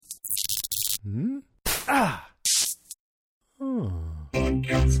Hmm? Ah! Oh. Hey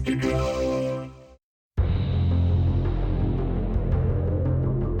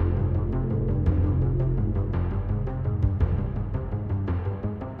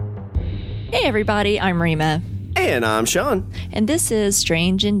everybody, I'm Rima. And I'm Sean. And this is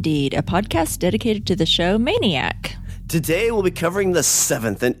Strange Indeed, a podcast dedicated to the show Maniac. Today we'll be covering the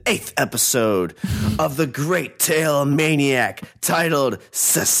 7th and 8th episode of the Great Tale Maniac, titled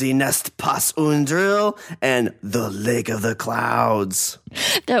Sessi Nest Pas Un Drill and The Lake of the Clouds.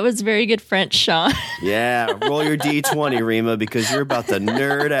 That was very good French, Sean. Yeah, roll your D20, Rima, because you're about to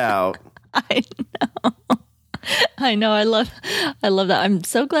nerd out. I know. I love that. I'm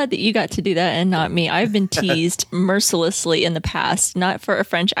so glad that you got to do that and not me. I've been teased mercilessly in the past, not for a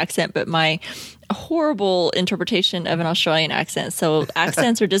French accent, but my horrible interpretation of an Australian accent. So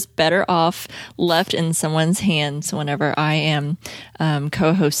accents are just better off left in someone's hands whenever I am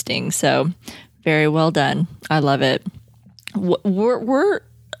co-hosting. So very well done. I love it. We're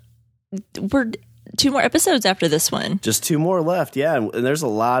 2 more episodes after this one. Just 2 more left, yeah. And there's a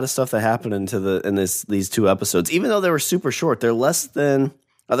lot of stuff that happened in these 2 episodes. Even though they were super short, they're less than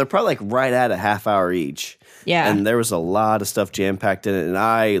they're probably like right at a half hour each. Yeah, and there was a lot of stuff jam packed in it, and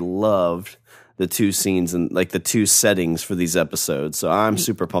I loved the 2 scenes and like the 2 settings for these episodes. So I'm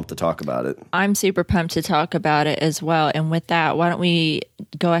super pumped to talk about it. I'm super pumped to talk about it as well. And with that, why don't we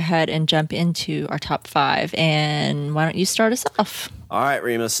go ahead and jump into our top 5? And why don't you start us off? All right,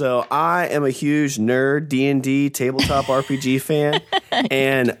 Rima. So I am a huge nerd D&D tabletop RPG fan,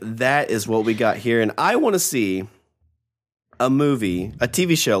 and that is what we got here. And I want to see a movie, a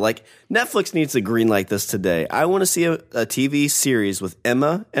TV show. Like Netflix needs to greenlight this today. I want to see a TV series with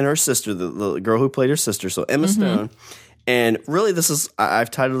Emma and her sister, the girl who played her sister. So Emma Stone. And really,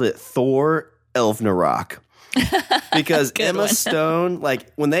 I've titled it Thor Elvnarok. Because Emma Stone,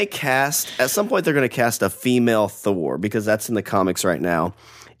 like when they cast, at some point they're going to cast a female Thor because that's in the comics right now.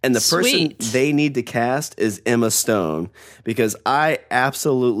 And the person they need to cast is Emma Stone because I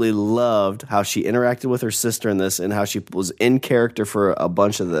absolutely loved how she interacted with her sister in this and how she was in character for a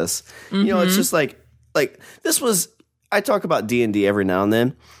bunch of this. You know, it's just like this was, I talk about D&D every now and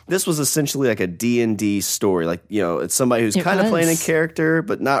then. This was essentially like a D&D story. Like, you know, it's somebody who's kind of playing a character,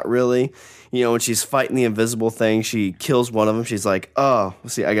 but not really. You know, when she's fighting the invisible thing, she kills one of them. She's like, "Oh,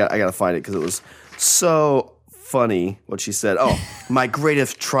 see, I got to find it because it was so funny what she said. Oh, my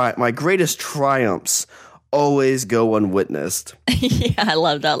greatest triumphs always go unwitnessed." Yeah, I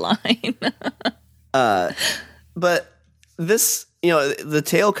love that line. But this, you know, the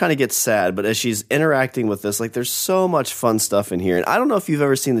tale kind of gets sad. But as she's interacting with this, like, there's so much fun stuff in here. And I don't know if you've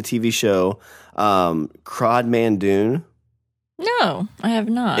ever seen the TV show Crodman Dune. No, I have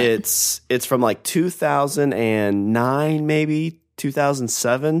not. It's from like 2009, maybe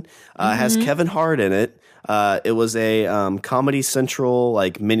 2007. Has Kevin Hart in it. It was a Comedy Central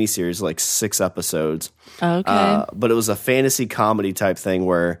like miniseries, like 6 episodes. Okay. But it was a fantasy comedy type thing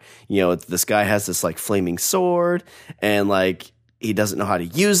where, you know, this guy has this like flaming sword and like he doesn't know how to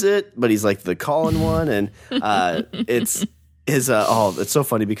use it, but he's like the Colin one. And it's so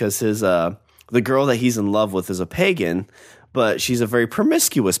funny because the girl that he's in love with is a pagan, but she's a very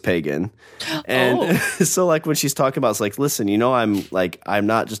promiscuous pagan. And so like when she's talking about, it's like, listen, you know, I'm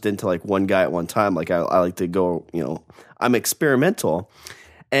not just into like one guy at one time. Like I like to go, you know, I'm experimental.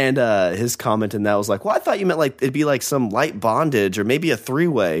 And his comment in that was like, well, I thought you meant like it'd be like some light bondage or maybe a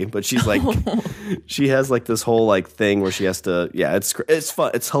 3-way. But she's like, she has like this whole like thing where she has to, yeah, it's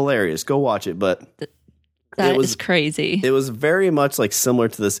fun. It's hilarious. Go watch it. But that is crazy. It was very much like similar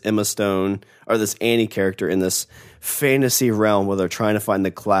to this Emma Stone or this Annie character in this fantasy realm where they're trying to find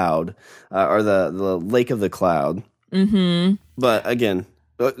the cloud or the Lake of the Cloud. Mm-hmm. But again,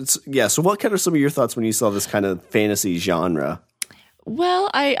 so what kind of some of your thoughts when you saw this kind of fantasy genre?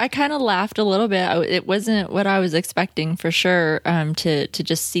 Well, I kind of laughed a little bit. It wasn't what I was expecting for sure, to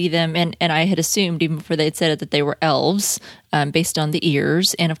just see them. And I had assumed even before they'd said it that they were elves, based on the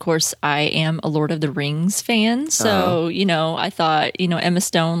ears. And of course, I am a Lord of the Rings fan. So, you know, I thought, you know, Emma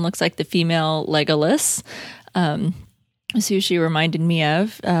Stone looks like the female Legolas. That's who she reminded me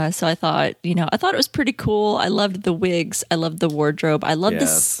of. So I thought, you know, it was pretty cool. I loved the wigs. I loved the wardrobe. I loved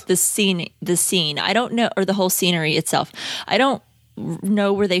the scene. I don't know, or the whole scenery itself. I don't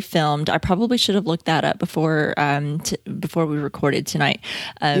know where they filmed. I probably should have looked that up before we recorded tonight.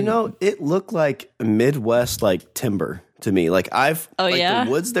 You know, it looked like Midwest like timber to me. Like the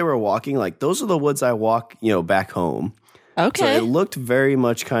woods they were walking, like those are the woods I walk, you know, back home. Okay. So it looked very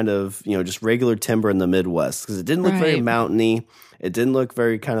much kind of, you know, just regular timber in the Midwest because it didn't look very mountainy. It didn't look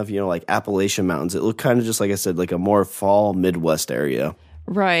very kind of, you know, like Appalachian Mountains. It looked kind of just, like I said, like a more fall Midwest area.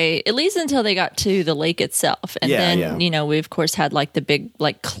 Right. At least until they got to the lake itself. And then, we of course had like the big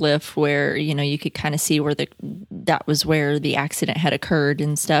like cliff where, you could kind of see where that was where the accident had occurred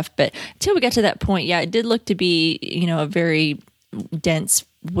and stuff. But until we got to that point, it did look to be, a very dense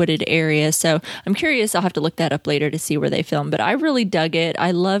wooded area. So I'm curious. I'll have to look that up later to see where they filmed. But I really dug it.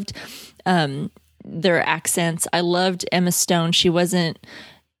 I loved their accents. I loved Emma Stone. She wasn't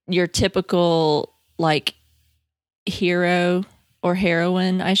your typical like hero or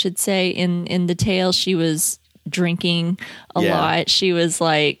heroine, I should say, in the tale. She was drinking a lot. She was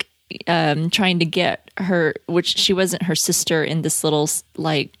like trying to get her, which she wasn't her sister in this little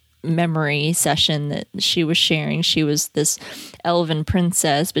like memory session that she was sharing. She was this elven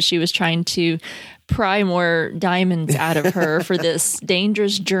princess, but she was trying to pry more diamonds out of her for this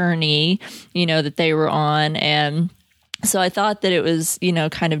dangerous journey, that they were on. And so I thought that it was,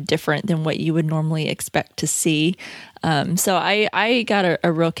 kind of different than what you would normally expect to see. So I got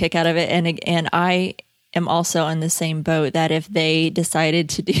a real kick out of it. And I am also on the same boat that if they decided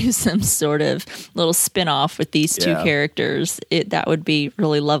to do some sort of little spin-off with these two characters, that would be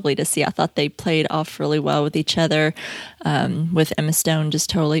really lovely to see. I thought they played off really well with each other, with Emma Stone just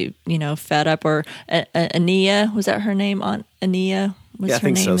totally, fed up. Or Ania, was that her name? Ania was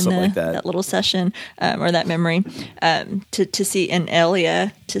her name in that little session, or that memory, to see, and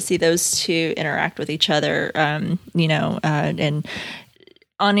Elia, to see those two interact with each other, and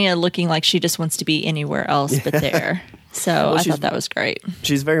Anya looking like she just wants to be anywhere else but there. So I thought that was great.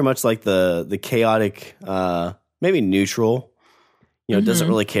 She's very much like the chaotic, maybe neutral, doesn't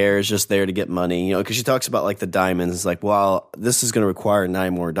really care, is just there to get money, because she talks about like the diamonds. It's like, well, this is going to require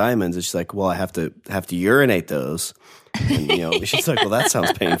 9 more diamonds. And she's like, well, I have to urinate those. And, she's like, well, that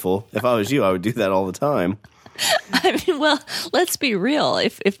sounds painful. If I was you, I would do that all the time. I mean, well, let's be real.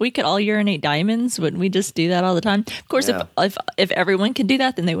 If we could all urinate diamonds, wouldn't we just do that all the time? Of course, if everyone could do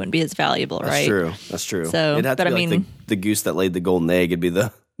that, then they wouldn't be as valuable, right? That's true. So, it'd have to be like the goose that laid the golden egg. It'd be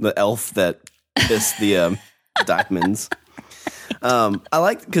the elf that kissed the diamonds. I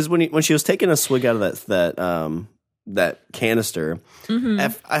liked, because when she was taking a swig out of that canister,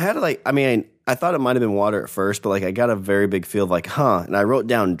 I had I thought it might have been water at first, but like I got a very big feel of like, and I wrote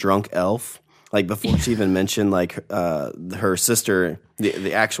down drunk elf. Like before she even mentioned like her sister,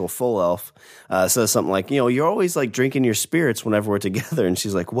 the actual full elf, says something like, you're always like drinking your spirits whenever we're together. And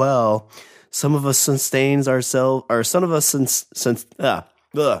she's like, well, some of us sustains ourselves, or some of us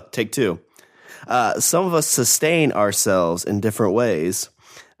take 2. Some of us sustain ourselves in different ways.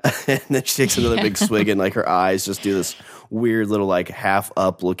 And then she takes another big swig, and like her eyes just do this weird little like half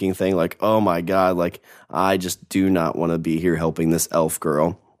up looking thing. Like, oh my God, like I just do not want to be here helping this elf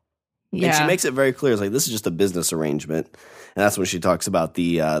girl. Yeah. And she makes it very clear. It's like, this is just a business arrangement. And that's when she talks about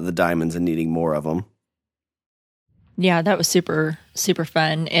the diamonds and needing more of them. Yeah, that was super, super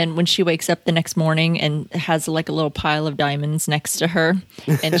fun. And when she wakes up the next morning and has like a little pile of diamonds next to her,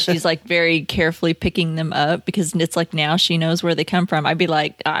 and she's like very carefully picking them up, because it's like now she knows where they come from. I'd be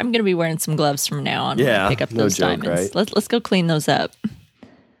like, I'm going to be wearing some gloves from now on. Yeah, pick up those diamonds. Right? Let's go clean those up.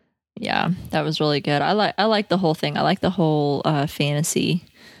 Yeah, that was really good. I like the whole thing. I like the whole fantasy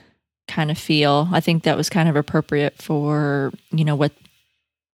kind of feel. I think that was kind of appropriate for,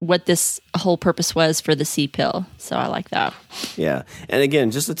 what this whole purpose was for the sea pill. So I like that. Yeah. And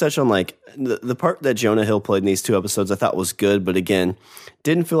again, just to touch on like the part that Jonah Hill played in these 2 episodes, I thought was good, but again,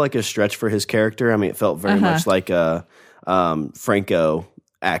 didn't feel like a stretch for his character. I mean, it felt very much like Franco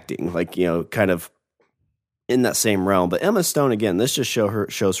acting, like, kind of in that same realm. But Emma Stone, again, this just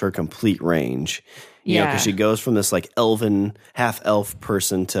shows her complete range. Because she goes from this like elven, half elf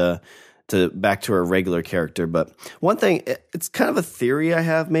person to back to her regular character. But one thing, it's kind of a theory I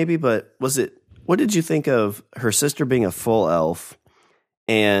have maybe, but what did you think of her sister being a full elf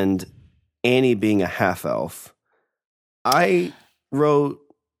and Annie being a half elf? I wrote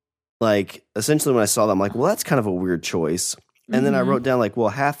like, essentially when I saw that, I'm like, well, that's kind of a weird choice. And then I wrote down like, well,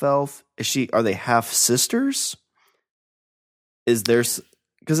 half elf, are they half sisters? Because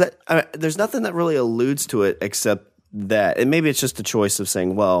there's nothing that really alludes to it except that. And maybe it's just a choice of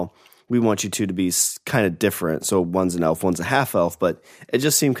saying, well, we want you two to be kind of different. So one's an elf, one's a half elf. But it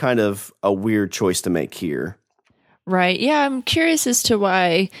just seemed kind of a weird choice to make here. Right. Yeah, I'm curious as to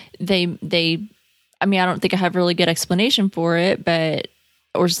why they I mean, I don't think I have a really good explanation for it, but,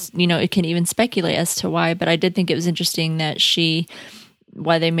 or, it can even speculate as to why. But I did think it was interesting that she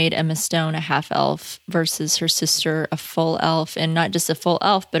why they made Emma Stone a half elf versus her sister a full elf, and not just a full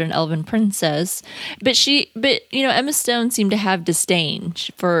elf, but an elven princess. But Emma Stone seemed to have disdain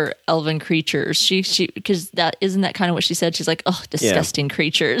for elven creatures. She because isn't that kind of what she said? She's like, oh, disgusting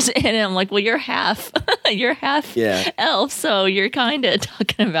creatures. And I'm like, well, you're half elf, so you're kind of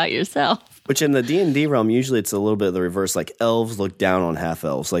talking about yourself. Which in the D&D realm, usually it's a little bit of the reverse. Like elves look down on half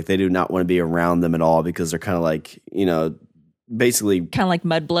elves. Like they do not want to be around them at all because they're kind of like, basically kind of like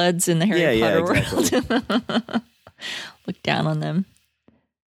mudbloods in the Harry Potter exactly. world. Look down on them.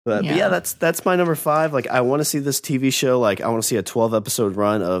 But that's my number 5. Like I want to see this TV show. Like I want to see a 12-episode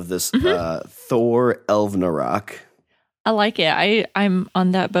run of this Thor Elvenrock. I like it. I'm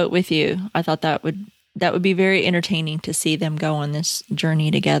on that boat with you. I thought that would be very entertaining to see them go on this journey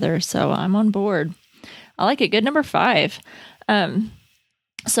together. So I'm on board. I like it. Good number 5.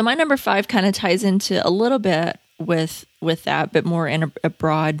 So my number 5 kind of ties into a little bit with that, but more in a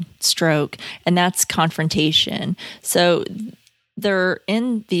broad stroke, and that's confrontation. So they're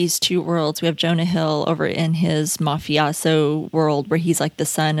in these two worlds. We have Jonah Hill over in his mafioso world, where he's like the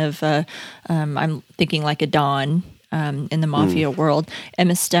son of, I'm thinking like a Don in the mafia world.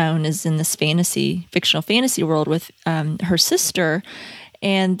 Emma Stone is in this fictional fantasy world with her sister,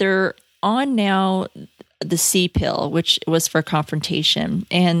 and they're on now the C pill, which was for confrontation.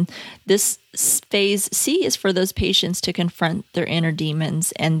 And this phase C is for those patients to confront their inner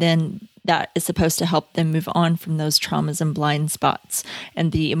demons, and then that is supposed to help them move on from those traumas and blind spots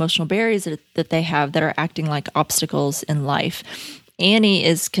and the emotional barriers that they have that are acting like obstacles in life. Annie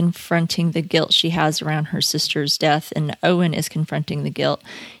is confronting the guilt she has around her sister's death, and Owen is confronting the guilt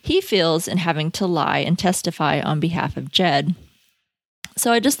he feels in having to lie and testify on behalf of Jed.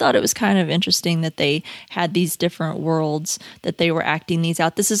 So I just thought it was kind of interesting that they had these different worlds that they were acting these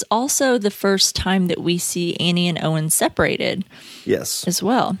out. This is also the first time that we see Annie and Owen separated. Yes. As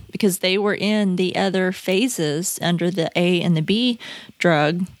well, because they were in the other phases under the A and the B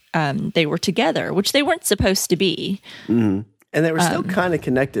drug. They were together, which they weren't supposed to be. Mm-hmm. And they were still kind of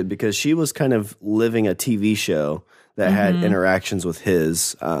connected because she was kind of living a TV show that had interactions with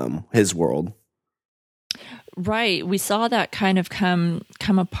his world. Right. We saw that kind of come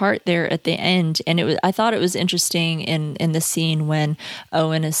apart there at the end. And I thought it was interesting in the scene when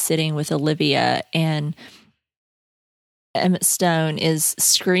Owen is sitting with Olivia and Emma Stone is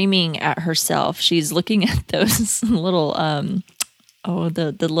screaming at herself. She's looking at those little,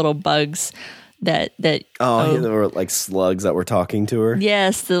 the little bugs that there were like slugs that were talking to her.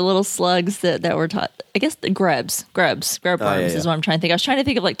 Yes, the little slugs that were taught. I guess the grub worms is what I'm trying to think. I was trying to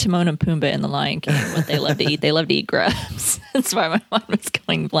think of like Timon and Pumbaa in The Lion King, what they love to eat. They love to eat grubs. That's why my mind was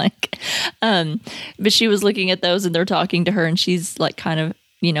going blank. But she was looking at those and they're talking to her, and she's like kind of,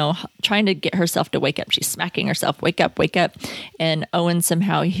 trying to get herself to wake up. She's smacking herself, wake up. And Owen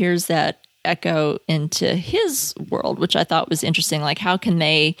somehow hears that echo into his world, which I thought was interesting. Like, how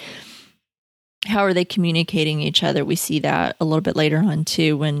are they communicating each other? We see that a little bit later on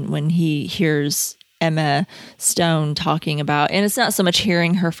too, when he hears Emma Stone talking about, and it's not so much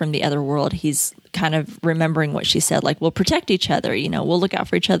hearing her from the other world. He's kind of remembering what she said, like, we'll protect each other, we'll look out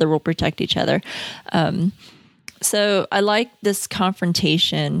for each other, we'll protect each other. So I like this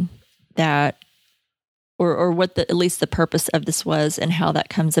confrontation that, or what at least the purpose of this was and how that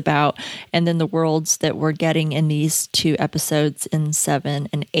comes about. And then the worlds that we're getting in these 2 episodes in 7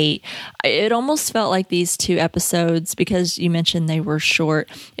 and 8. It almost felt like these 2 episodes, because you mentioned they were short,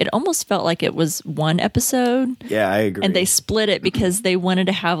 it almost felt like it was 1 episode. Yeah, I agree. And they split it because they wanted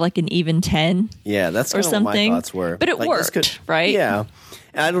to have like an even 10. Yeah, that's kind of what my thoughts were. But it worked, right? Yeah.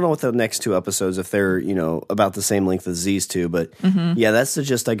 I don't know what the next 2 episodes, if they're, about the same length as these 2, but yeah, that's the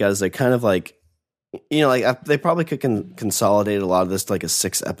gist I got, is they kind of like, they probably could consolidate a lot of this to like a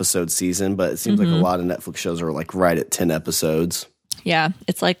 6-episode season, but it seems like a lot of Netflix shows are like right at 10 episodes. Yeah.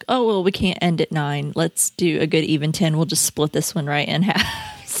 It's like, oh, well, we can't end at 9. Let's do a good even 10. We'll just split this one right in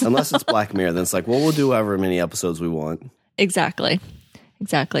half. Unless it's Black Mirror, then it's like, well, we'll do however many episodes we want. Exactly.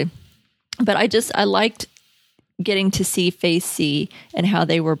 But I liked getting to see Phase C and how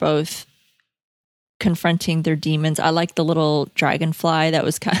they were both confronting their demons. I liked the little dragonfly that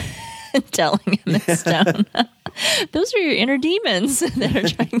was kind of telling Emma Stone, those are your inner demons that are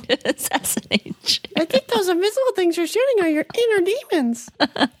trying to assassinate you. I think those invisible things you're shooting are your inner demons.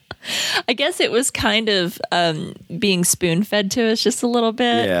 I guess it was kind of being spoon-fed to us just a little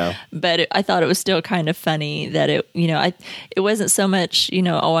bit. Yeah. But I thought it was still kind of funny that it wasn't so much,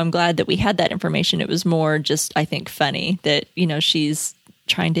 I'm glad that we had that information. It was more just, I think, funny that, she's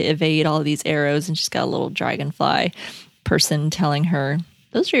trying to evade all of these arrows and she's got a little dragonfly person telling her,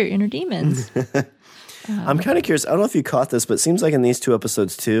 those are your inner demons. I'm kind of curious. I don't know if you caught this, but it seems like in these 2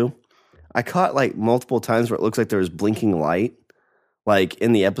 episodes too, I caught like multiple times where it looks like there was blinking light. Like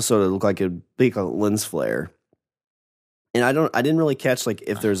in the episode, it looked like a big lens flare. And I didn't really catch like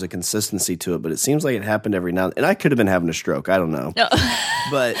if there's a consistency to it, but it seems like it happened every now and then. And I could have been having a stroke. I don't know. No.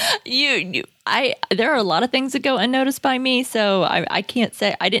 But there are a lot of things that go unnoticed by me, so I can't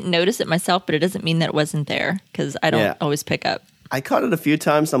say I didn't notice it myself, but it doesn't mean that it wasn't there because I don't always pick up. I caught it a few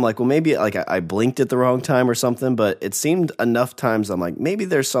times. I'm like, well, maybe like I blinked at the wrong time or something, but it seemed enough times. I'm like, maybe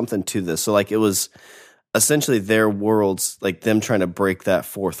there's something to this. So like it was essentially their worlds, like them trying to break that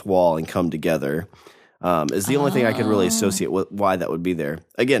fourth wall and come together. Is the only thing I could really associate with why that would be there.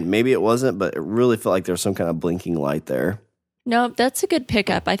 Again, maybe it wasn't, but it really felt like there was some kind of blinking light there. No, that's a good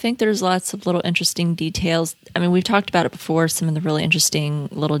pickup. I think there's lots of little interesting details. I mean, we've talked about it before, some of the really interesting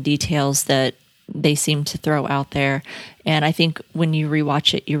little details that they seem to throw out there. And I think when you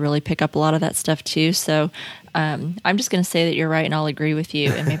rewatch it, you really pick up a lot of that stuff too. So I'm just going to say that you're right, and I'll agree with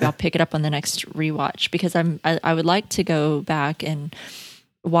you. And maybe I'll pick it up on the next rewatch because I would like to go back and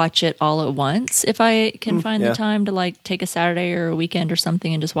watch it all at once if I can find the time to like take a Saturday or a weekend or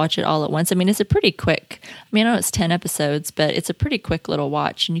something and just watch it all at once. I mean, it's a pretty quick, I mean, I know it's 10 episodes, but it's a pretty quick little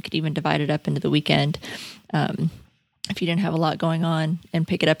watch, and you could even divide it up into the weekend if you didn't have a lot going on and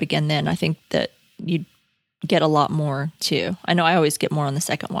pick it up again then. I think that you'd get a lot more too. I know I always get more on the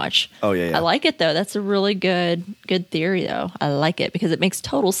second watch. Oh, yeah. I like it though. That's a really good theory though. I like it because it makes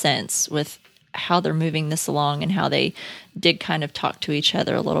total sense with how they're moving this along and how they did kind of talk to each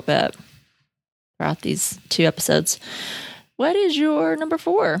other a little bit throughout these 2 episodes. What is your number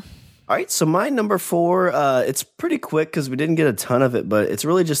 4? All right, so my number 4, it's pretty quick because we didn't get a ton of it, but it's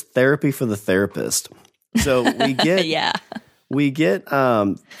really just therapy for the therapist. So we get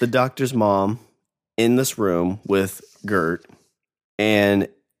the doctor's mom in this room with Gert, and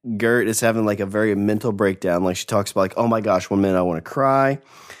Gert is having like a very mental breakdown. Like she talks about like, oh my gosh, one minute I want to cry,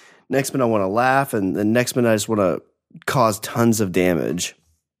 next minute I want to laugh, and the next minute I just want to cause tons of damage.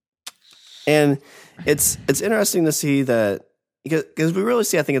 And it's interesting to see that because we really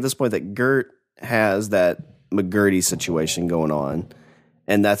see, I think at this point, that Gert has that McGurty situation going on,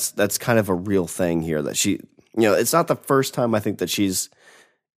 and that's kind of a real thing here. That she, it's not the first time I think that she's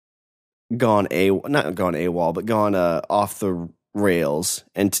gone AWOL, but gone off the rails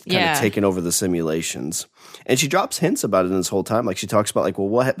and kind of taken over the simulations. And she drops hints about it in this whole time. Like she talks about like, well,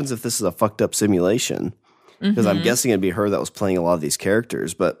 what happens if this is a fucked up simulation? Because I'm guessing it'd be her that was playing a lot of these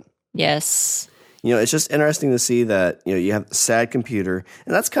characters. But yes, it's just interesting to see that you have a sad computer,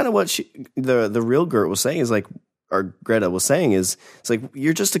 and that's kind of what the real Gert was saying is like, or Greta was saying is, it's like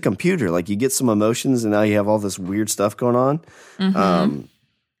you're just a computer. Like you get some emotions, and now you have all this weird stuff going on.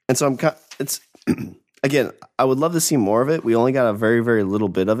 And so it's again, I would love to see more of it. We only got a very, very little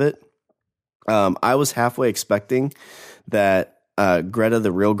bit of it. I was halfway expecting that Greta,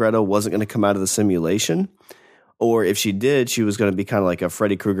 the real Greta, wasn't going to come out of the simulation. Or if she did, she was going to be kind of like a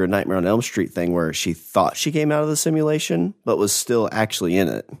Freddy Krueger Nightmare on Elm Street thing where she thought she came out of the simulation, but was still actually in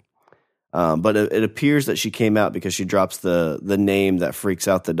it. But it appears that she came out because she drops the name that freaks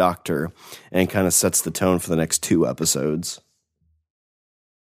out the doctor and kind of sets the tone for the next 2 episodes.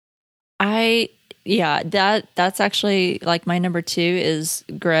 That's actually like my number 2 is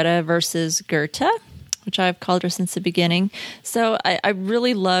Greta versus Goethe, which I've called her since the beginning. So I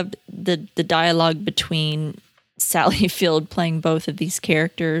really loved the dialogue between Sally Field playing both of these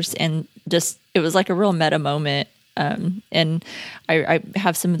characters, and just it was like a real meta moment. And I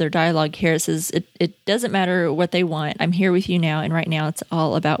have some of their dialogue here. It says, it doesn't matter what they want. I'm here with you now, and right now it's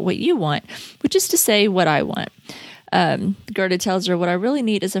all about what you want, which is to say what I want. Gerda tells her, what I really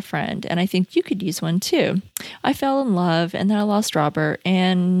need is a friend, and I think you could use one too. I fell in love, and then I lost Robert,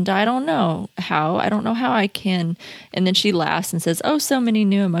 and I don't know how I can. And then she laughs and says, oh, so many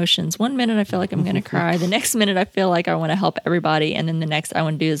new emotions. One minute I feel like I'm going to cry. The next minute I feel like I want to help everybody. And then the next I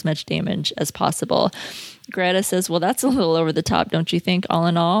want to do as much damage as possible. Greta says, well, that's a little over the top, don't you think? All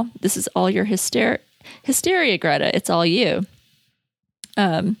in all, this is all your hysteria, Greta. It's all you.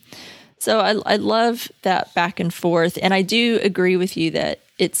 So I love that back and forth. And I do agree with you that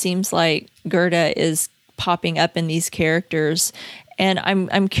it seems like Gerda is popping up in these characters. And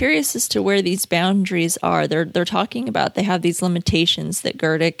I'm curious as to where these boundaries are. They're talking about they have these limitations that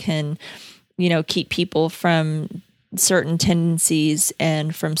Gerda can, keep people from certain tendencies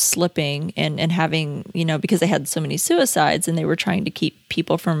and from slipping and having, because they had so many suicides and they were trying to keep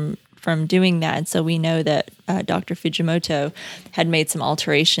people from doing that. And so we know that Dr. Fujimoto had made some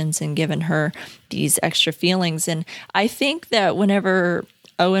alterations and given her these extra feelings. And I think that whenever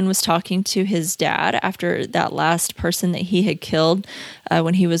Owen was talking to his dad after that last person that he had killed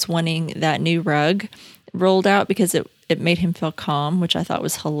when he was wanting that new rug rolled out because it made him feel calm, which I thought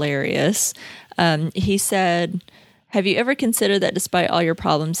was hilarious. He said, "Have you ever considered that despite all your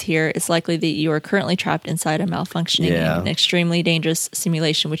problems here, it's likely that you are currently trapped inside a malfunctioning and extremely dangerous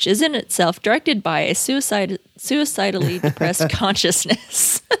simulation, which is in itself directed by a suicidally depressed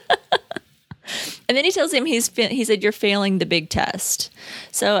consciousness." And then he tells him he said, "You're failing the big test."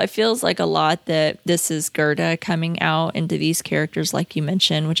 So it feels like a lot that this is Gerda coming out into these characters, like you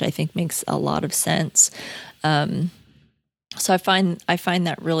mentioned, which I think makes a lot of sense. So I find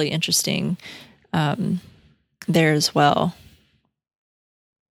that really interesting there as well.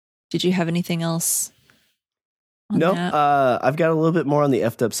 Did you have anything else? No, I've got a little bit more on the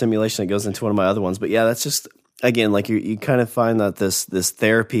effed up simulation that goes into one of my other ones, but yeah, that's just, again, like you kind of find that this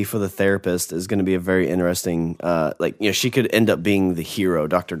therapy for the therapist is going to be a very interesting, she could end up being the hero,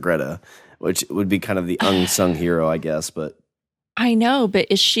 Dr. Greta, which would be kind of the unsung hero, I guess. But I know, but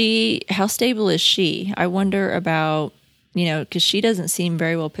how stable is she? I wonder about, because she doesn't seem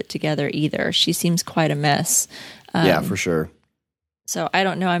very well put together either. She seems quite a mess. Yeah, for sure. So I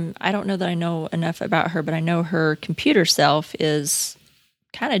don't know. I don't know that I know enough about her, but I know her computer self is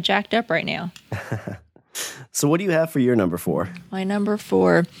kind of jacked up right now. So what do you have for your number 4? My number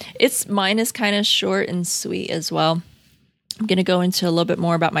 4, mine is kind of short and sweet as well. I'm going to go into a little bit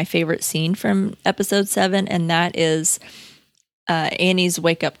more about my favorite scene from episode 7, and that is Annie's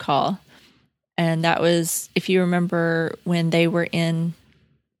wake up call. And that was, if you remember, when they were in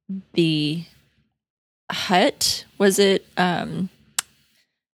the hut, was it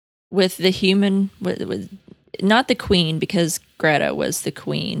with the human, not the queen, because Greta was the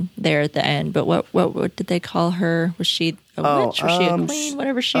queen there at the end, but what did they call her? Was she a witch? Was she a queen?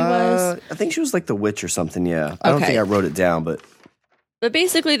 Whatever she was. I think she was like the witch or something, yeah. I don't think I wrote it down, but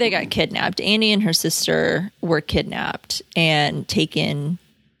basically they got kidnapped. Annie and her sister were kidnapped and taken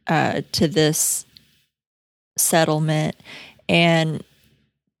to this settlement, and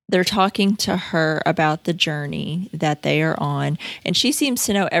they're talking to her about the journey that they are on, and she seems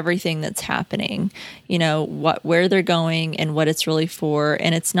to know everything that's happening, where they're going and what it's really for.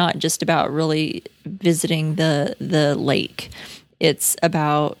 And it's not just about really visiting the lake. It's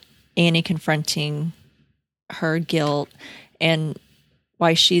about Annie confronting her guilt and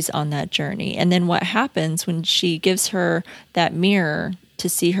why she's on that journey. And then what happens when she gives her that mirror to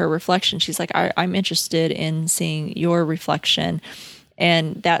see her reflection. She's like, I'm interested in seeing your reflection.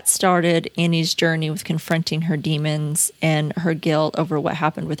 And that started Annie's journey with confronting her demons and her guilt over what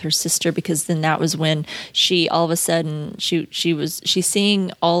happened with her sister, because then that was when she, all of a sudden, she's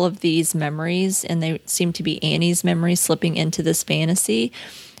seeing all of these memories, and they seem to be Annie's memories slipping into this fantasy.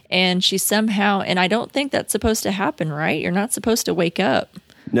 And she somehow, and I don't think that's supposed to happen, right? You're not supposed to wake up.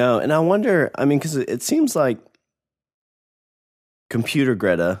 No, and I wonder, because it seems like computer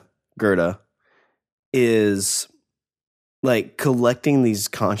Gerda is like collecting these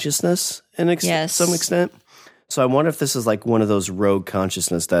consciousness some extent. So I wonder if this is like one of those rogue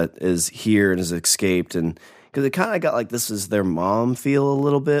consciousness that is here and has escaped, and because it kind of got like this is their mom feel a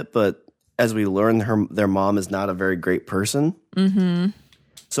little bit, but as we learn, their mom is not a very great person. Mm-hmm.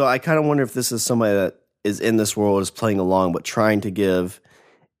 So I kind of wonder if this is somebody that is in this world, is playing along, but trying to give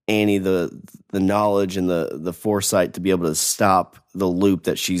Annie the knowledge and the foresight to be able to stop the loop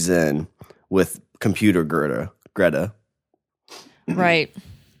that she's in with computer Greta. Right.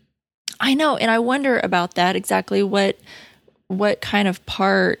 I know, and I wonder about that exactly. What kind of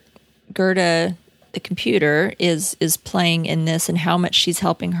part Gerda, the computer, is playing in this, and how much she's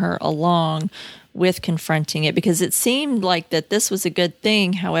helping her along with confronting it, because it seemed like that this was a good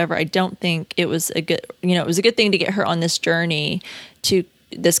thing. However, I don't think it was a good, it was a good thing to get her on this journey to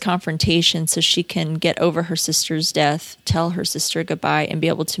this confrontation so she can get over her sister's death, tell her sister goodbye, and be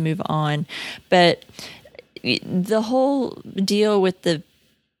able to move on. But the whole deal with the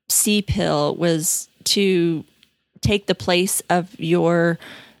C pill was to take the place of your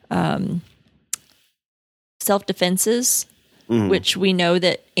self-defenses, which we know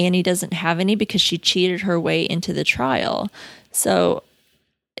that Annie doesn't have any because she cheated her way into the trial. So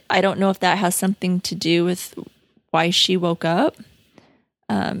I don't know if that has something to do with why she woke up.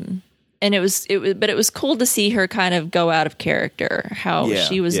 And it was cool to see her kind of go out of character, how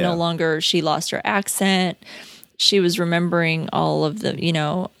she was no longer, she lost her accent. She was remembering all of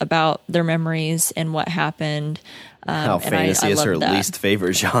the, about their memories and what happened. How fantasy is her least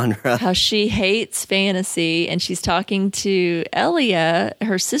favorite genre. How she hates fantasy, and she's talking to Elia,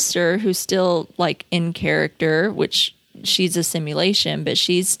 her sister, who's still like in character, which she's a simulation, but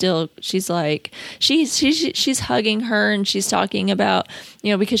she's like, she's hugging her and she's talking about,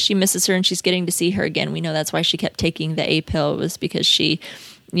 because she misses her and she's getting to see her again. We know that's why she kept taking the A pill, was because she,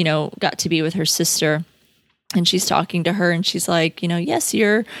 got to be with her sister. And she's talking to her and she's like, yes,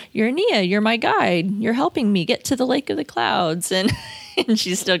 you're Nia, you're my guide. You're helping me get to the Lake of the Clouds. And, and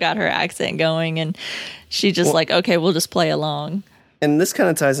she's still got her accent going. And she just okay, we'll just play along. And this kind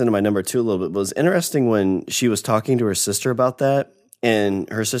of ties into my number 2 a little bit. But it was interesting when she was talking to her sister about that. And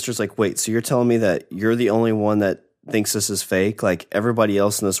her sister's like, wait, so you're telling me that you're the only one that thinks this is fake? Like everybody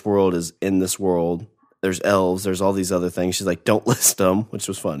else in this world is in this world. There's elves. There's all these other things. She's like, don't list them, which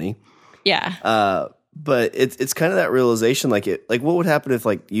was funny. Yeah. But it's kind of that realization, like what would happen if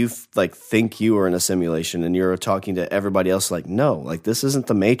you think you are in a simulation and you're talking to everybody else like, no, like this isn't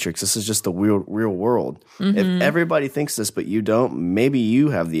the Matrix. This is just the real world. Mm-hmm. If everybody thinks this, but you don't, maybe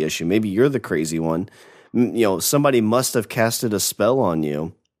you have the issue. Maybe you're the crazy one. Somebody must have casted a spell on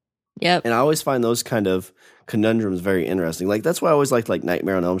you. Yep. And I always find those kind of conundrums very interesting. Like that's why I always liked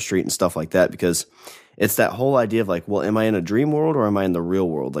Nightmare on Elm Street and stuff like that, because it's that whole idea of well, am I in a dream world or am I in the real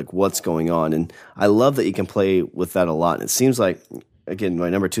world? Like what's going on? And I love that you can play with that a lot. And it seems like, again, my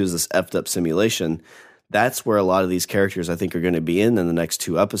number 2 is this effed up simulation. That's where a lot of these characters I think are going to be in the next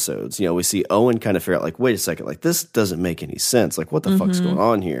 2 episodes. We see Owen kind of figure out wait a second, this doesn't make any sense. What the fuck's going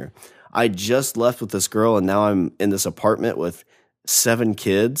on here? I just left with this girl and now I'm in this apartment with 7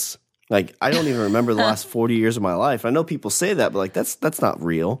 kids. I don't even remember the last 40 years of my life. I know people say that, but that's not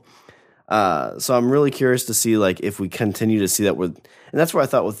real. So I'm really curious to see if we continue to see that and that's where I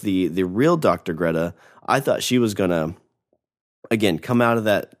thought with the real Dr. Greta, I thought she was gonna again come out of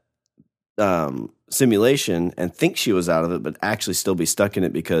that simulation and think she was out of it, but actually still be stuck in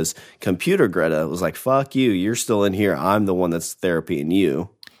it because computer Greta was like, fuck you, you're still in here. I'm the one that's therapying you.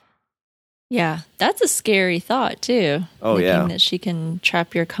 Yeah, that's a scary thought too. Oh yeah, that she can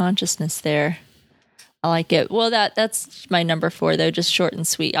trap your consciousness there. I like it. Well, that's my number 4 though, just short and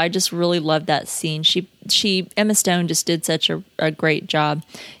sweet. I just really love that scene. Emma Stone just did such a great job,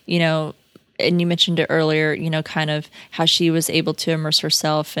 and you mentioned it earlier, kind of how she was able to immerse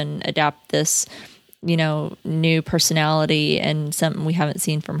herself and adapt this, new personality and something we haven't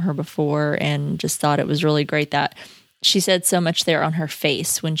seen from her before, and just thought it was really great that she said so much there on her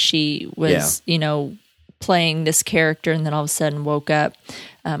face when she was, playing this character and then all of a sudden woke up.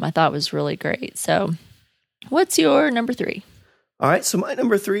 I thought it was really great. So what's your number 3? All right. So my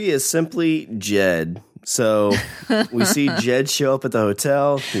number 3 is simply Jed. So we see Jed show up at the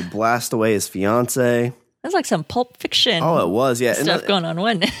hotel. He blasts away his fiance. That's like some Pulp Fiction. Oh, it was. Yeah. Stuff going on,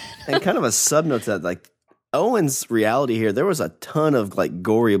 wasn't it? And kind of a sub note to that, Owen's reality here, there was a ton of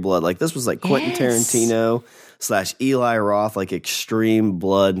gory blood. This was Quentin Tarantino / Eli Roth, extreme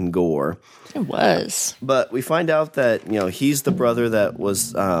blood and gore. It was. But we find out that, he's the brother that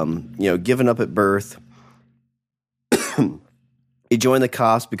was, given up at birth. He joined the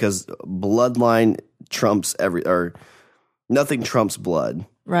cops because bloodline trumps nothing trumps blood.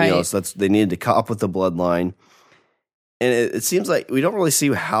 Right. So they needed to cop with the bloodline. And it seems like we don't really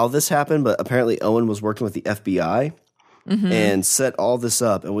see how this happened, but apparently Owen was working with the FBI and set all this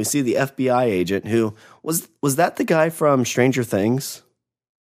up. And we see the FBI agent who was that the guy from Stranger Things?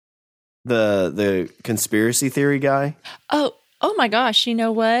 The conspiracy theory guy? Oh my gosh, you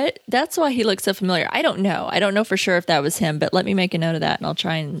know what? That's why he looks so familiar. I don't know for sure if that was him, but let me make a note of that and I'll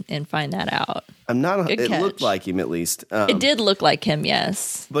try and find that out. It looked like him at least. It did look like him,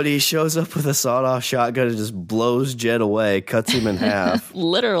 yes. But he shows up with a sawed-off shotgun and just blows Jed away, cuts him in half.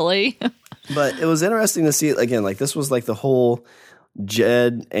 Literally. But it was interesting to see it again. This was the whole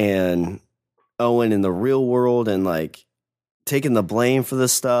Jed and Owen in the real world and taking the blame for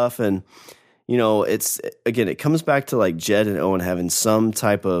this stuff. And it comes back to Jed and Owen having some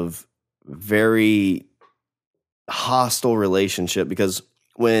type of very hostile relationship, because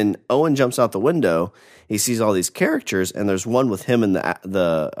when Owen jumps out the window, he sees all these characters and there's one with him and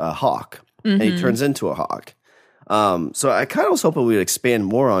the hawk, and he turns into a hawk. So I kind of was hoping we would expand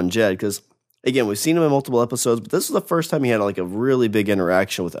more on Jed, because again, we've seen him in multiple episodes, but this was the first time he had a really big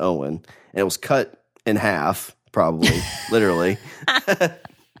interaction with Owen, and it was cut in half, probably, literally.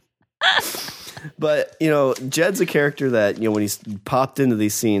 But, Jed's a character that, when he's popped into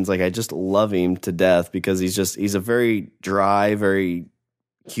these scenes, I just love him to death, because he's a very dry, very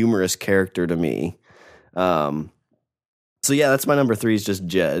humorous character to me. So yeah, that's my number 3 is just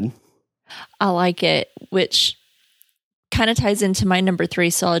Jed. I like it, which kind of ties into my number 3.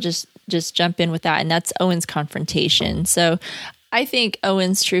 So I'll just jump in with that. And that's Owen's confrontation. So I think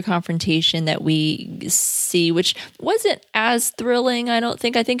Owen's true confrontation that we see, which wasn't as thrilling, I don't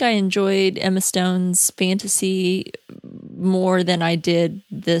think. I think I enjoyed Emma Stone's fantasy more than I did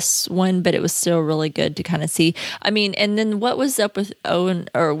this one, but it was still really good to kind of see. I mean, and then what was up with Owen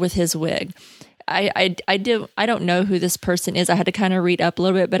or with his wig? I don't know who this person is. I had to kind of read up a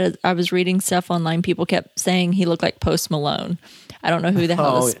little bit, but as I was reading stuff online, people kept saying he looked like Post Malone. I don't know who the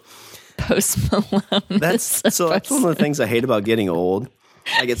hell is Post Malone. That's one of the things I hate about getting old.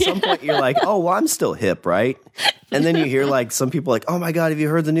 Like at some point you're like, oh, well, I'm still hip, right? And then you hear like some people like, oh my God, have you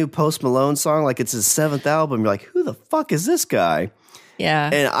heard the new Post Malone song? Like it's his 7th album. You're like, who the fuck is this guy? Yeah.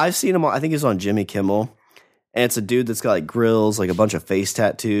 And I've seen him, I think he's on Jimmy Kimmel. And it's a dude that's got like grills, like a bunch of face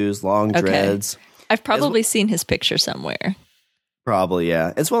tattoos, long dreads. I've probably seen his picture somewhere. Probably,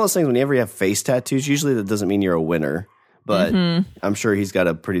 yeah. It's one of those things whenever you have face tattoos, usually that doesn't mean you're a winner. But I'm sure he's got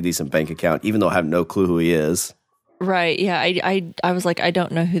a pretty decent bank account, even though I have no clue who he is. Right. Yeah. I was like, I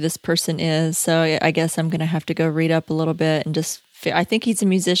don't know who this person is. So I guess I'm going to have to go read up a little bit and just, I think he's a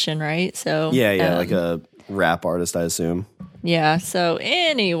musician, right? So yeah. Like a rap artist, I assume. Yeah. So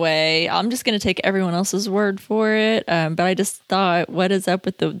anyway, I'm just going to take everyone else's word for it. But I just thought, what is up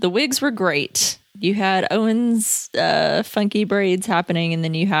with the wigs were great. You had Owen's funky braids happening, and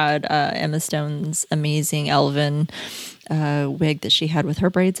then you had Emma Stone's amazing elven wig that she had with her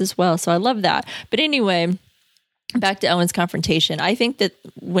braids as well. So I love that. But anyway, back to Owen's confrontation. I think that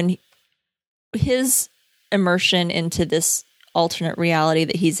when his immersion into this alternate reality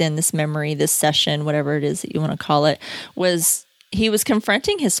that he's in, this memory, this session, whatever it is that you want to call it, was he was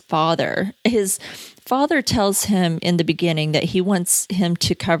confronting his father. His father tells him in the beginning that he wants him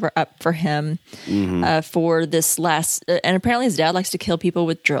to cover up for him for this last, and apparently his dad likes to kill people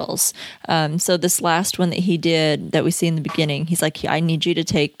with drills. So this last one that he did that we see in the beginning, he's like, I need you to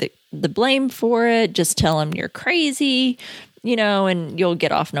take the blame for it. Just tell him you're crazy, and you'll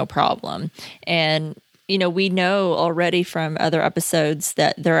get off no problem. And we know already from other episodes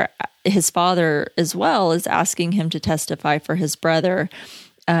that his father as well is asking him to testify for his brother,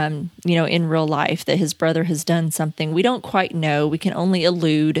 in real life, that his brother has done something. We don't quite know. We can only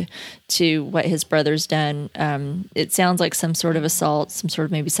allude to what his brother's done. It sounds like some sort of assault, some sort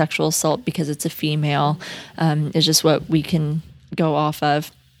of maybe sexual assault because it's a female, is just what we can go off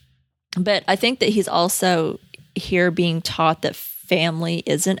of. But I think that he's also here being taught that family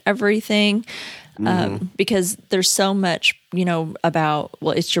isn't everything. Because there's so much, about,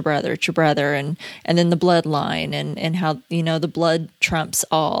 well, it's your brother, and then the bloodline and how, the blood trumps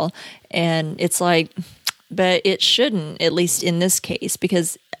all. And it's like, but it shouldn't, at least in this case,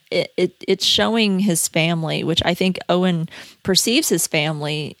 because it's showing his family, which I think Owen perceives his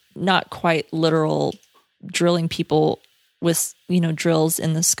family, not quite literal drilling people with, drills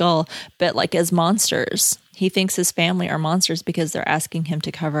in the skull, but like as monsters. He thinks his family are monsters because they're asking him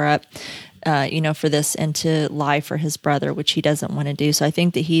to cover up, for this and to lie for his brother, which he doesn't want to do. So I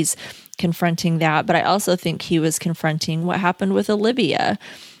think that he's confronting that. But I also think he was confronting what happened with Olivia.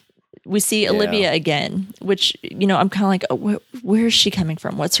 We see Olivia again, which, I'm kind of like, oh, where is she coming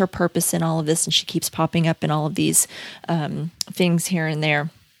from? What's her purpose in all of this? And she keeps popping up in all of these things here and there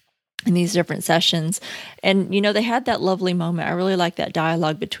in these different sessions. And, they had that lovely moment. I really like that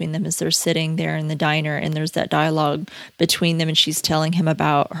dialogue between them as they're sitting there in the diner, and there's that dialogue between them, and she's telling him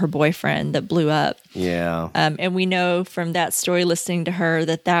about her boyfriend that blew up. Yeah. And we know from that story, listening to her,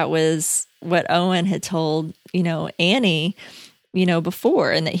 that was what Owen had told, Annie,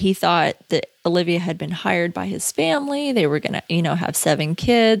 before, and that he thought that Olivia had been hired by his family. They were going to, have 7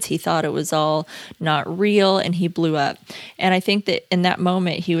 kids. He thought it was all not real, and he blew up. And I think that in that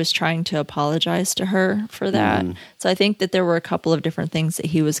moment, he was trying to apologize to her for that. So I think that there were a couple of different things that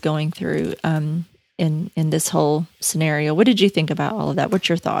he was going through in this whole scenario. What did you think about all of that? What's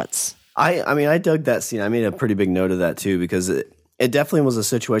your thoughts? I mean, I dug that scene. I made a pretty big note of that too, because it definitely was a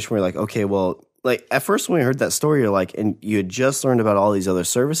situation where you're like, okay, well, like at first when we heard that story, you're like, and you had just learned about all these other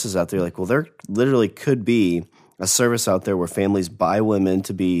services out there, like, well, there literally could be a service out there where families buy women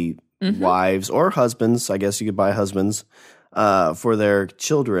to be wives or husbands. I guess you could buy husbands for their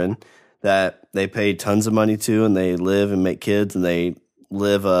children that they pay tons of money to, and they live and make kids, and they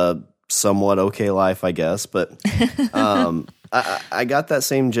live a somewhat okay life, I guess. But I got that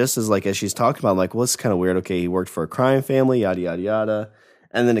same gist as she's talking about, like, well, it's kind of weird. Okay, he worked for a crime family, yada, yada, yada.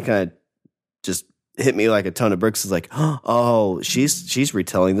 And then it kind of just hit me like a ton of bricks. It's like, oh, she's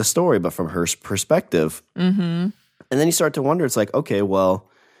retelling the story, but from her perspective. And then you start to wonder, it's like, okay, well,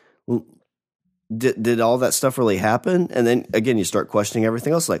 did all that stuff really happen? And then again, you start questioning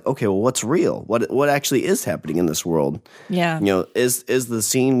everything else. Like, okay, well, what's real? What actually is happening in this world? Yeah. Is the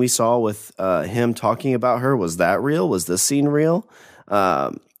scene we saw with him talking about her, was that real? Was this scene real?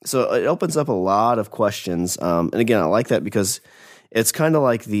 So it opens up a lot of questions. And again, I like that because it's kind of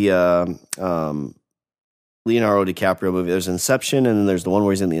like the Leonardo DiCaprio movie. There's Inception, and then there's the one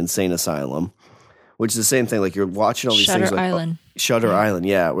where he's in the insane asylum, which is the same thing. Like you're watching all these Shutter things. Like, Island. Shutter Island.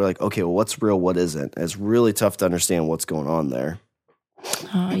 Yeah. We're like, okay, well, what's real? What isn't? It's really tough to understand what's going on there.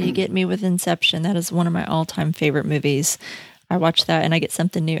 Oh, you get me with Inception. That is one of my all-time favorite movies. I watch that and I get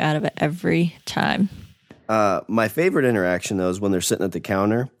something new out of it every time. My favorite interaction though is when they're sitting at the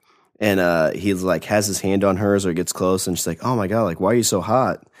counter and he's like has his hand on hers or gets close and she's like, "Oh my God, like why are you so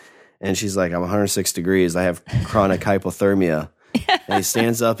hot?" And she's like, "I'm 106 degrees. I have chronic hypothermia." And he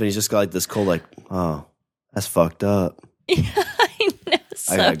stands up and he's just got like this cold, like, "Oh, that's fucked up." Yeah, I know.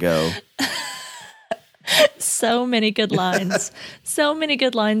 I gotta go. So many good lines. So many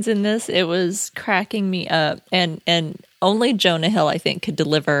good lines in this. It was cracking me up. And only Jonah Hill, I think, could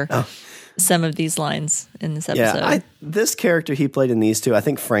deliver some of these lines in this episode. Yeah, this character he played in these two, I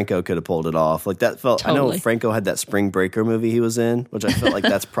think Franco could have pulled it off. Like that felt. Totally. I know Franco had that Spring Breaker movie he was in, which I felt like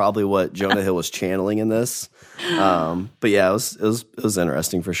that's probably what Jonah Hill was channeling in this. But yeah, it was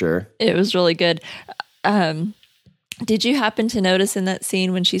interesting for sure. It was really good. Did you happen to notice in that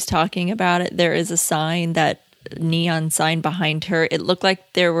scene when she's talking about it, there is a sign, that neon sign behind her? It looked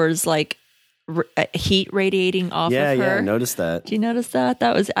like there was like heat radiating off of her. Yeah, I noticed that. Do you notice that?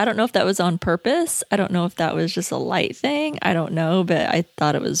 I don't know if that was on purpose. I don't know if that was just a light thing. I don't know, but I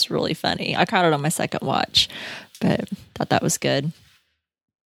thought it was really funny. I caught it on my second watch, but thought that was good.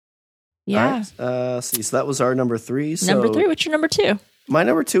 Yeah. All right. See, so that was our number 3. So Number 3, what's your number 2? my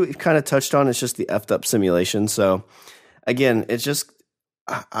number 2 we've kind of touched on. It's just the effed up simulation. So again, it's just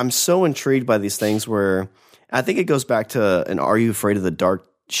I'm so intrigued by these things where I think it goes back to an Are You Afraid of the Dark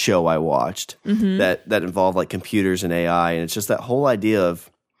show I watched that involved like computers and AI. And it's just that whole idea of,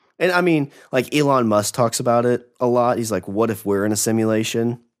 and I mean, like Elon Musk talks about it a lot. He's like, what if we're in a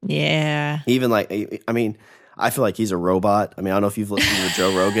simulation? Yeah. Even like, I mean, I feel like he's a robot. I mean, I don't know if you've listened to the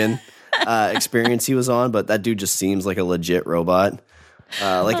Joe Rogan experience he was on, but that dude just seems like a legit robot.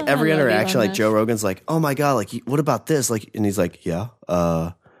 Like every interaction, like Joe Rogan's like, "Oh my God, like what about this?" Like, and he's like, "Yeah,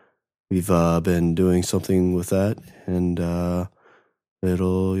 we've been doing something with that, and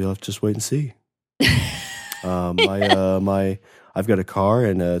you'll have to just wait and see." I've got a car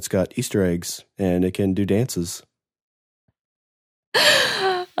and it's got Easter eggs and it can do dances.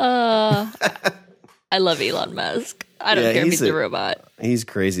 I love Elon Musk. I don't care if he's a robot. He's a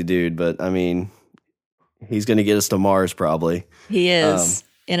crazy dude, but I mean, he's going to get us to Mars probably. He is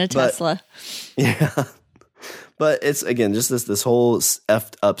in a Tesla. Yeah. But it's, again, just this whole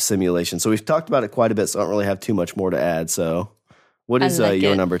effed up simulation. So we've talked about it quite a bit, so I don't really have too much more to add. So what is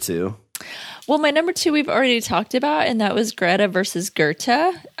your number 2? Well, my number 2 we've already talked about, and that was Greta versus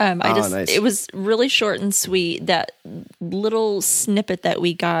Goethe. Nice. It was really short and sweet, that little snippet that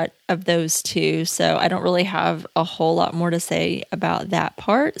we got of those two. So I don't really have a whole lot more to say about that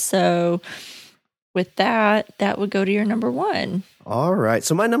part. So with that would go to your number 1. All right.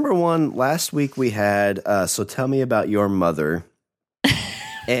 So my number 1, last week we had So Tell Me About Your Mother.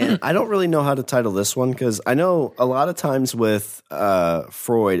 And I don't really know how to title this one because I know a lot of times with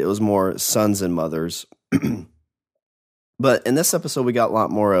Freud, it was more sons and mothers. But in this episode, we got a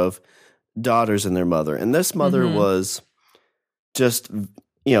lot more of daughters and their mother. And this mother was just,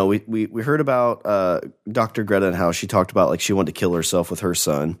 we heard about Dr. Greta and how she talked about like she wanted to kill herself with her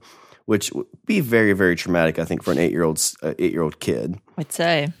son, which would be very, very traumatic, I think, for an 8-year-old kid. I'd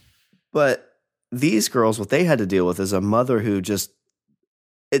say. But these girls, what they had to deal with is a mother who just,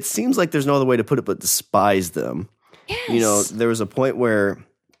 it seems like there's no other way to put it but despise them. Yes. There was a point where,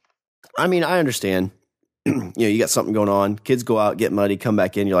 I mean, I understand, you got something going on. Kids go out, get muddy, come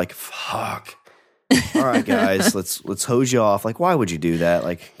back in. You're like, fuck. All right, guys, let's hose you off. Like, why would you do that?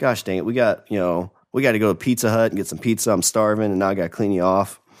 Like, gosh dang it. We got to go to Pizza Hut and get some pizza. I'm starving and now I got to clean you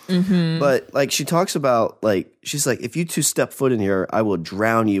off. Mm-hmm. But like, she talks about like, she's like, if you 2 step foot in here, I will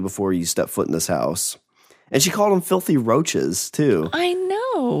drown you before you step foot in this house. And she called them filthy roaches too. I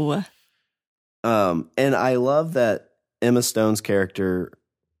know. And I love that Emma Stone's character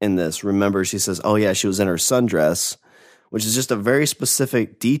in this, remember, she says, oh yeah, she was in her sundress, which is just a very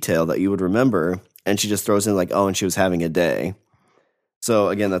specific detail that you would remember. And she just throws in like, oh, and she was having a day. So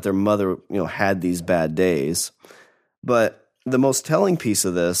again, that their mother, had these bad days. But the most telling piece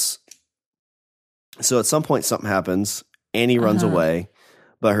of this, so at some point something happens, Annie runs away.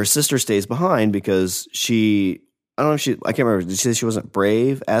 But her sister stays behind because I can't remember. Did she say she wasn't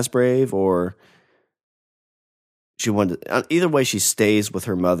as brave, or she wanted either way, she stays with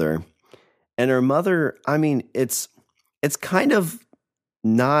her mother. And her mother, I mean, it's kind of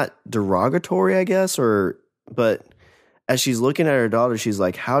not derogatory, I guess, but as she's looking at her daughter, she's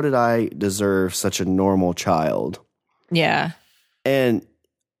like, how did I deserve such a normal child? Yeah. And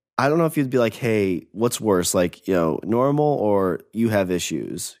I don't know if you'd be like, hey, what's worse, like, normal or you have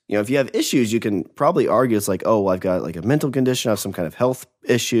issues? If you have issues, you can probably argue it's like, oh, well, I've got like a mental condition, I have some kind of health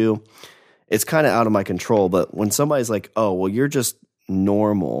issue. It's kind of out of my control. But when somebody's like, oh, well, you're just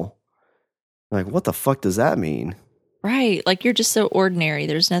normal, like, what the fuck does that mean? Right. Like, you're just so ordinary.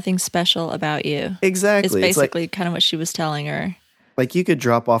 There's nothing special about you. Exactly. It's basically kind of what she was telling her. Like, you could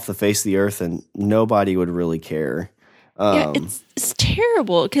drop off the face of the earth and nobody would really care. Yeah, it's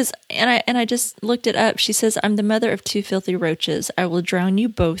terrible because I just looked it up. She says, "I'm the mother of 2 filthy roaches. I will drown you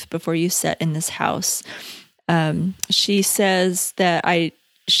both before you set in this house." She says that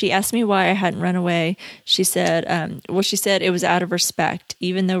she asked me why I hadn't run away. She said, she said it was out of respect,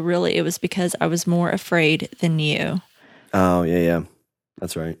 even though really it was because I was more afraid than you. Oh, yeah.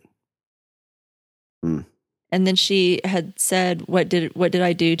 That's right. And then she had said, what did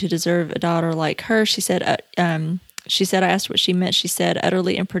I do to deserve a daughter like her? She said, I asked what she meant. She said,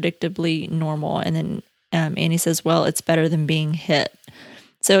 utterly and predictably normal. And then Annie says, well, it's better than being hit.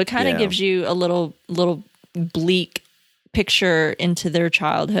 So it kind of gives you a little bleak picture into their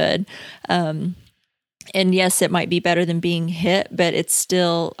childhood. And yes, it might be better than being hit, but it's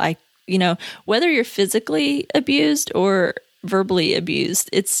still like, whether you're physically abused or verbally abused,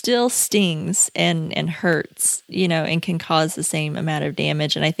 it still stings and hurts, and can cause the same amount of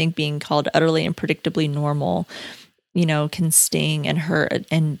damage. And I think being called utterly and predictably normal, can sting and hurt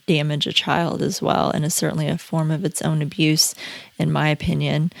and damage a child as well, and is certainly a form of its own abuse, in my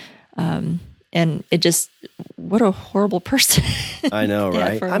opinion. And it just, what a horrible person. I know,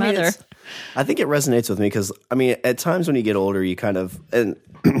 right? For a mother. I think it resonates with me because, at times when you get older, you kind of, and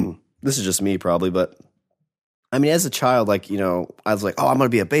this is just me probably, but as a child, like, I was like, oh, I'm going to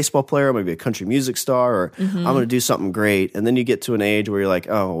be a baseball player, I'm going to be a country music star, or I'm going to do something great. And then you get to an age where you're like,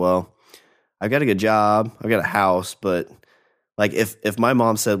 oh, well, I've got a good job, I've got a house, but like if my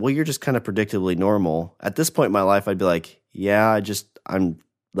mom said, well, you're just kind of predictably normal, at this point in my life, I'd be like, yeah, I'm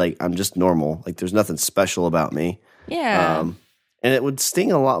just normal. Like, there's nothing special about me. Yeah. And it would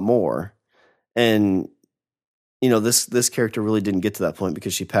sting a lot more. And, this character really didn't get to that point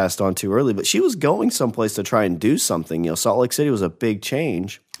because she passed on too early, but she was going someplace to try and do something. Salt Lake City was a big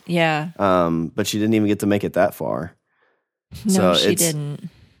change. Yeah. But she didn't even get to make it that far. No, she didn't.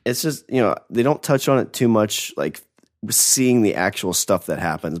 It's just, they don't touch on it too much, like seeing the actual stuff that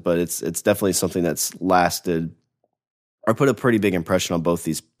happens, but it's definitely something that's lasted or put a pretty big impression on both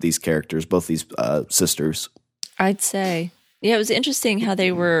these characters, both these sisters. I'd say. Yeah, it was interesting how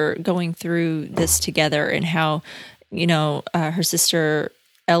they were going through this together and how, her sister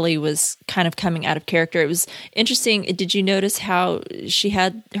Ellie was kind of coming out of character. It was interesting. Did you notice how she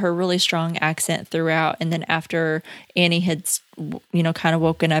had her really strong accent throughout? And then after Annie had, kind of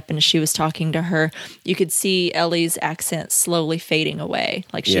woken up and she was talking to her, you could see Ellie's accent slowly fading away.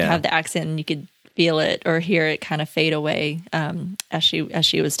 Like she'd have the accent and you could feel it or hear it kind of fade away as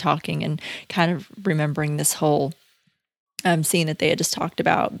she was talking, and kind of remembering this whole scene that they had just talked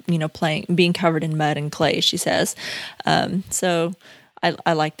about, being covered in mud and clay, she says. So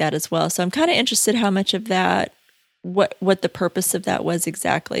I like that as well. So I'm kind of interested how much of that, what the purpose of that was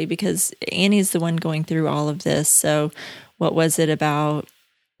exactly, because Annie's the one going through all of this. So what was it about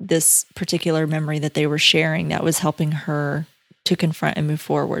this particular memory that they were sharing that was helping her to confront and move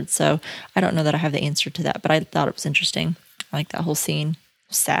forward? So I don't know that I have the answer to that, but I thought it was interesting. I like that whole scene.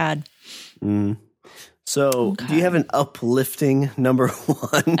 Sad. So do you have an uplifting number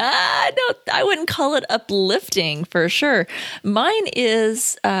one? I wouldn't call it uplifting for sure. Mine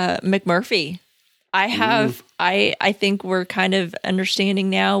is McMurphy. I think we're kind of understanding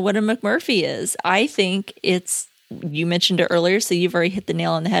now what a McMurphy is. I think you mentioned it earlier, so you've already hit the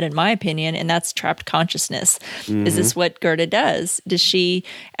nail on the head in my opinion, and that's trapped consciousness. Is this what Gerda does? Does she,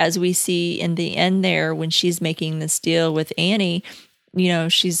 as we see in the end there, when she's making this deal with Annie,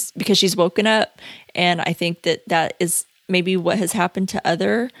 because she's woken up, and I think that is maybe what has happened to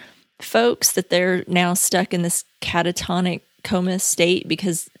other folks, that they're now stuck in this catatonic coma state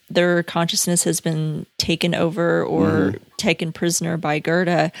because their consciousness has been taken over or taken prisoner by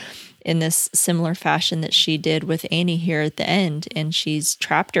Gerda in this similar fashion that she did with Annie here at the end. And she's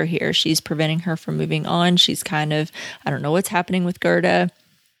trapped her here. She's preventing her from moving on. She's kind of, I don't know what's happening with Gerda.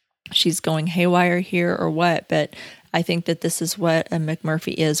 She's going haywire here or what, but I think that this is what a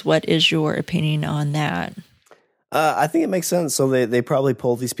McMurphy is. What is your opinion on that? I think it makes sense. So they probably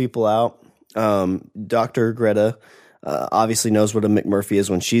pulled these people out. Dr. Greta obviously knows what a McMurphy is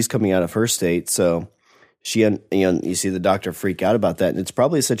when she's coming out of her state. So you see the doctor freak out about that. And it's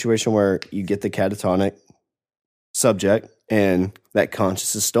probably a situation where you get the catatonic subject and that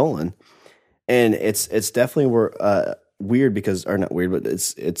conscious is stolen. And it's definitely weird because, or not weird, but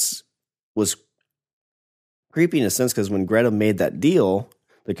it's was creepy in a sense because when Greta made that deal,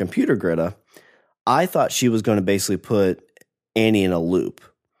 the computer Greta, I thought she was going to basically put Annie in a loop.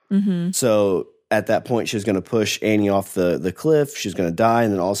 Mm-hmm. So at that point, she was going to push Annie off the cliff. She's going to die,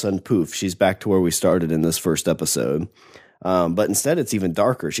 and then all of a sudden, poof, she's back to where we started in this first episode. But instead, it's even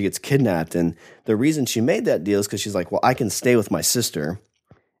darker. She gets kidnapped, and the reason she made that deal is because she's like, well, I can stay with my sister.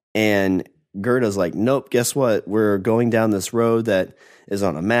 And Gerda's like, nope, guess what? We're going down this road that is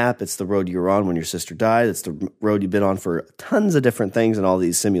on a map. It's the road you were on when your sister died. It's the road you've been on for tons of different things in all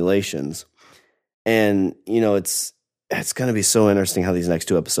these simulations. And, it's going to be so interesting how these next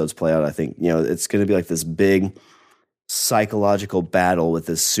 2 episodes play out. I think, it's going to be like this big psychological battle with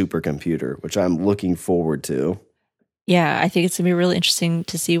this supercomputer, which I'm looking forward to. Yeah, I think it's going to be really interesting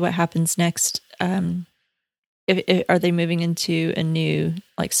to see what happens next. If are they moving into a new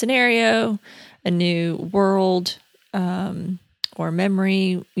scenario, a new world, or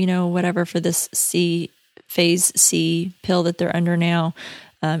memory, whatever for this phase C pill that they're under now,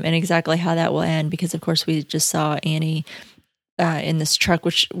 and exactly how that will end. Because of course we just saw Annie in this truck,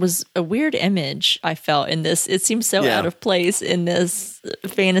 which was a weird image I felt in this. It seems so out of place in this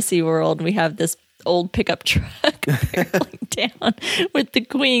fantasy world. We have this old pickup truck barreling down with the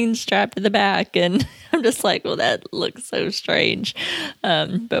queen strapped to the back, and I'm just like, well, that looks so strange,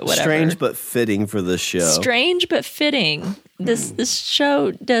 but whatever. Strange but fitting for this show. Strange but fitting. This show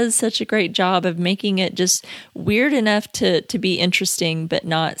does such a great job of making it just weird enough to be interesting, but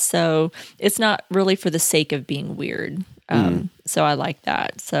not so. It's not really for the sake of being weird. So I like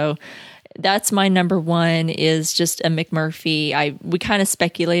that. So that's my number 1 is just a McMurphy. We kind of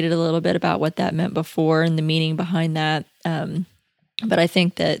speculated a little bit about what that meant before and the meaning behind that. But I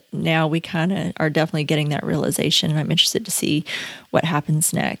think that now we kind of are definitely getting that realization, and I'm interested to see what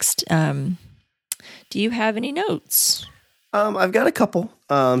happens next. Do you have any notes? I've got a couple.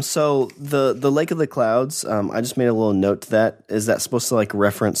 So the Lake of the Clouds, I just made a little note to that. Is that supposed to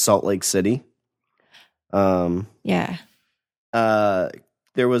reference Salt Lake City? Yeah.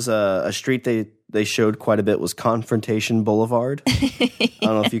 There was a street they showed quite a bit was Confrontation Boulevard. I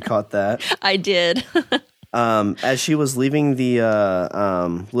don't know if you caught that. I did. As she was leaving the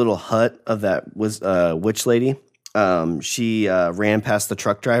little hut of that witch lady, she ran past the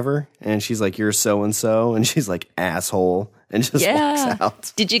truck driver, and she's like, "You're so and so," and she's like, "Asshole," and just walks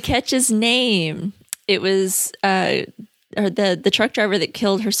out. Did you catch his name? It was the truck driver that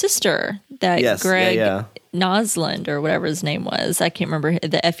killed her sister. That Greg Nosland or whatever his name was. I can't remember,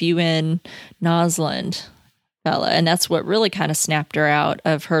 the FUN Nosland fella. And that's what really kind of snapped her out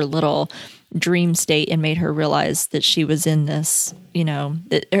of her little dream state and made her realize that she was in this,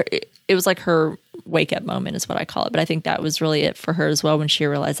 it was like her wake up moment is what I call it. But I think that was really it for her as well when she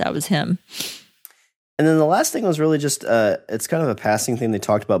realized that was him. And then the last thing was really just, it's kind of a passing thing they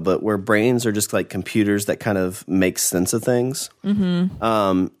talked about, but where brains are just like computers that kind of make sense of things. Mm-hmm.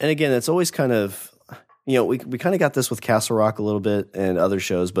 And again, it's always kind of, we kind of got this with Castle Rock a little bit and other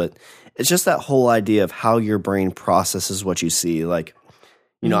shows, but it's just that whole idea of how your brain processes what you see.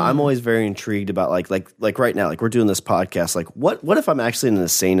 I'm always very intrigued about like right now, we're doing this podcast. What if I'm actually in an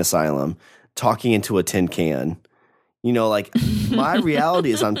insane asylum talking into a tin can? My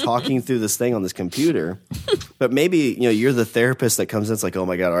reality is I'm talking through this thing on this computer, but maybe, you're the therapist that comes in. It's like, oh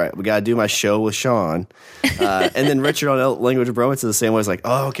my God, all right, we got to do my show with Sean. And then Richard on Language of Bromance is the same way. It's like,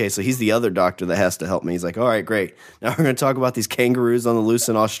 oh, okay, so he's the other doctor that has to help me. He's like, all right, great. Now we're going to talk about these kangaroos on the loose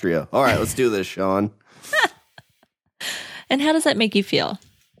in Austria. All right, let's do this, Sean. And how does that make you feel?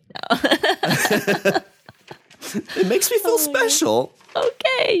 No. It makes me feel special.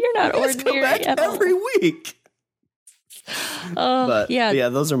 Okay, you're not ordinary. Come back every week. But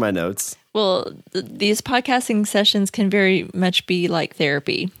those are my notes. Well, these podcasting sessions can very much be like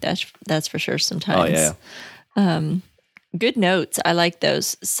therapy. That's for sure sometimes. Oh, yeah. Good notes. I like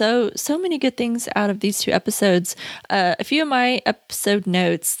those. So many good things out of these 2 episodes. A few of my episode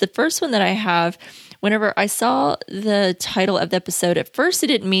notes. The first one that I have, whenever I saw the title of the episode, at first it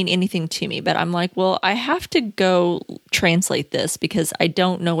didn't mean anything to me, but I'm like, well, I have to go translate this because I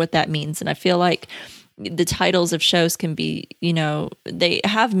don't know what that means. And I feel like the titles of shows can be, they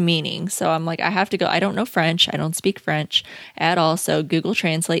have meaning. So I'm like, I have to go. I don't know French. I don't speak French at all. So Google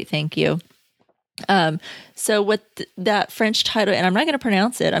Translate. Thank you. So what that French title, and I'm not going to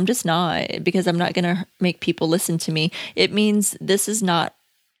pronounce it. I'm just not, because I'm not going to make people listen to me. It means this is not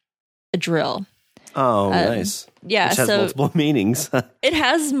a drill. Oh, nice. Yeah, which has so multiple meanings. it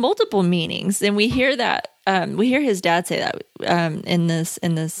has multiple meanings, and we hear that. We hear his dad say that in this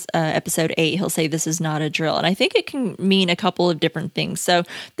episode 8. He'll say, "This is not a drill," and I think it can mean a couple of different things. So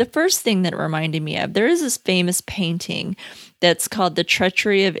the first thing that it reminded me of, there is this famous painting that's called "The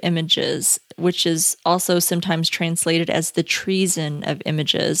Treachery of Images," which is also sometimes translated as "The Treason of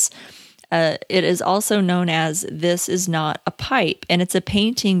Images." It is also known as "This is Not a Pipe," and it's a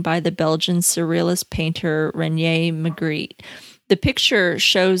painting by the Belgian surrealist painter Rene Magritte. The picture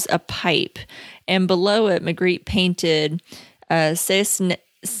shows a pipe, and below it, Magritte painted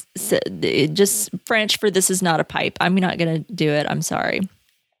just French for "this is not a pipe." I'm not going to do it. I'm sorry.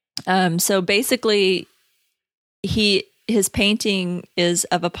 So basically, his painting is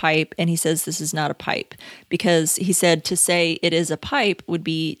of a pipe, and he says this is not a pipe because he said to say it is a pipe would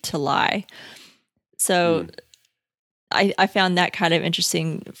be to lie. So I found that kind of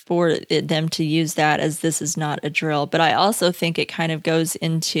interesting for them to use that as "this is not a drill." But I also think it kind of goes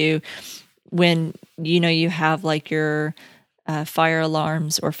into when, you have like your fire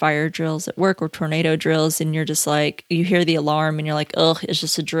alarms or fire drills at work or tornado drills, and you're just like, you hear the alarm and you're like, "Ugh, it's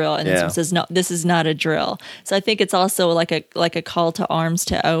just a drill." And this one says, "No, this is not a drill." So I think it's also like a call to arms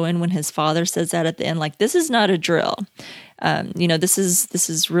to Owen when his father says that at the end, like, "This is not a drill. This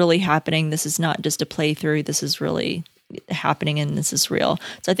is really happening. This is not just a playthrough. This is really happening, and this is real."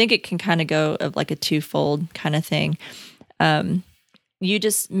 So I think it can kind of go of like a twofold kind of thing. You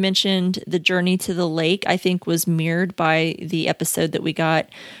just mentioned the journey to the lake, I think was mirrored by the episode that we got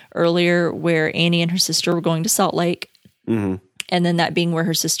earlier where Annie and her sister were going to Salt Lake. Mm-hmm. And then that being where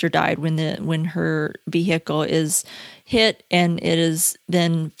her sister died when her vehicle is hit and it is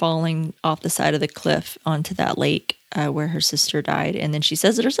then falling off the side of the cliff onto that lake where her sister died. And then she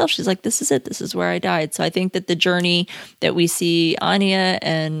says it herself. She's like, "This is it. This is where I died." So I think that the journey that we see Anya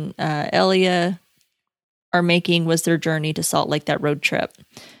and Elia are making was their journey to Salt Lake. That road trip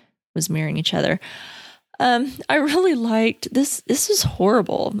was mirroring each other. I really liked this. This is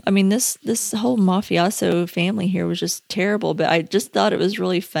horrible. I mean, this whole mafioso family here was just terrible, but I just thought it was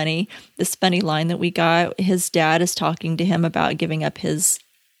really funny. This funny line that we got, his dad is talking to him about giving up his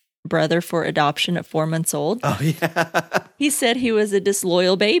brother for adoption at 4 months old. Oh, yeah. He said he was a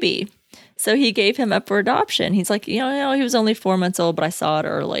disloyal baby. So he gave him up for adoption. He's like, he was only 4 months old, but I saw it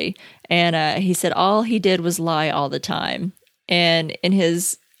early. And he said all he did was lie all the time. And in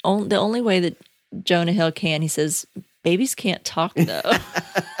the only way that Jonah Hill can, he says, "Babies can't talk, though."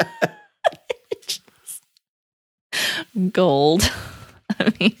 Gold.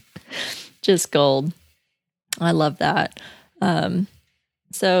 I mean, just gold. I love that.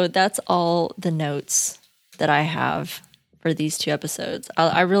 So that's all the notes that I have for these two episodes.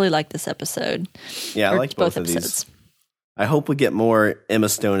 I really like this episode. Yeah, I like both of these. I hope we get more Emma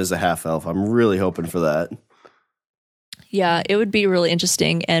Stone as a half elf. I'm really hoping for that. Yeah, it would be really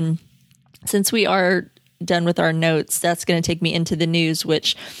interesting. And since we are done with our notes, that's going to take me into the news,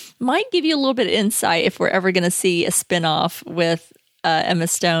 which might give you a little bit of insight if we're ever going to see a spinoff with Emma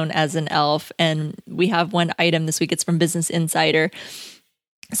Stone as an elf. And we have one item this week. It's from Business Insider.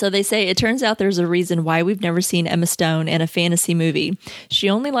 So they say, "It turns out there's a reason why we've never seen Emma Stone in a fantasy movie. She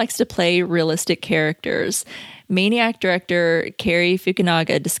only likes to play realistic characters." Maniac director Cary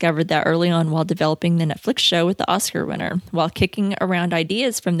Fukunaga discovered that early on while developing the Netflix show with the Oscar winner. While kicking around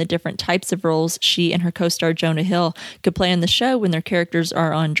ideas from the different types of roles she and her co-star Jonah Hill could play on the show when their characters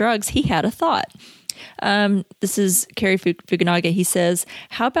are on drugs, he had a thought. This is Cary Fukunaga. He says,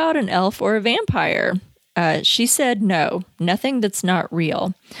 "How about an elf or a vampire?" She said, "No, nothing that's not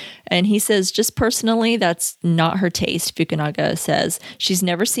real." And he says, "Just personally, that's not her taste," Fukunaga says. "She's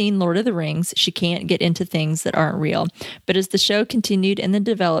never seen Lord of the Rings. She can't get into things that aren't real." But as the show continued in the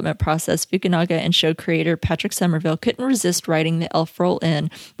development process, Fukunaga and show creator Patrick Somerville couldn't resist writing the elf role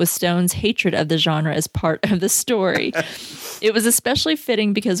in, with Stone's hatred of the genre as part of the story. It was especially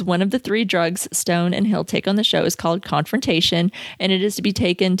fitting because one of the 3 drugs Stone and Hill take on the show is called confrontation, and it is to be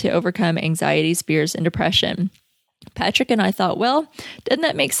taken to overcome anxieties, fears, and depression. Patrick and I thought, well, doesn't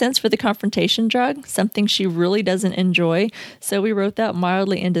that make sense for the confrontation drug? Something she really doesn't enjoy. So we wrote that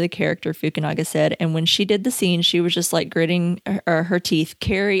mildly into the character, Fukunaga said. And when she did the scene, she was just like gritting her teeth.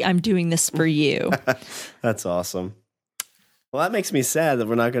 "Cary, I'm doing this for you." That's awesome. Well, that makes me sad that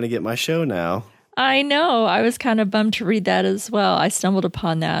we're not going to get my show now. I know. I was kind of bummed to read that as well. I stumbled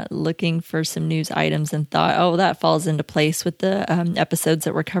upon that looking for some news items and thought, oh, that falls into place with the episodes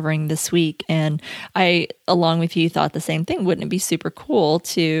that we're covering this week. And I, along with you, thought the same thing. Wouldn't it be super cool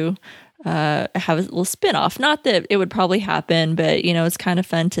to have a little spinoff. Not that it would probably happen, but it's kind of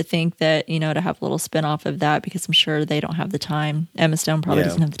fun to think that to have a little spinoff of that, because I'm sure they don't have the time. Emma Stone probably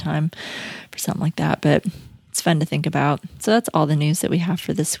doesn't have the time for something like that, but it's fun to think about. So that's all the news that we have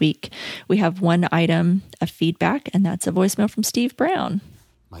for this week. We have one item of feedback, and that's a voicemail from Steve Brown.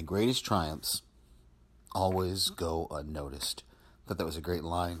 My greatest triumphs always go unnoticed. I thought that was a great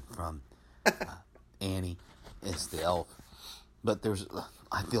line from Annie as the elf. But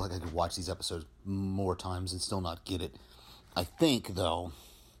I feel like I could watch these episodes more times and still not get it. I think, though,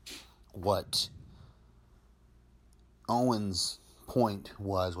 what Owen's point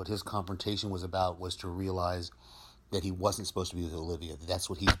was, what his confrontation was about, was to realize that he wasn't supposed to be with Olivia. That's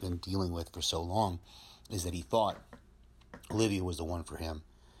what he's been dealing with for so long, is that he thought Olivia was the one for him,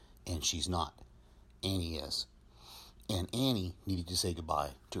 and she's not. Annie is. And Annie needed to say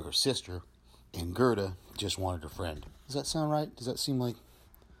goodbye to her sister, and Gerda just wanted a friend. Does that sound right? Does that seem like...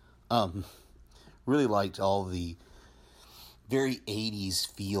 really liked all the very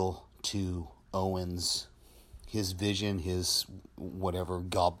 80s feel to Owen's, his vision, his whatever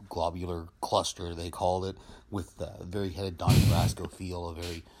globular cluster they called it, with the very headed Donnie Brasco feel, a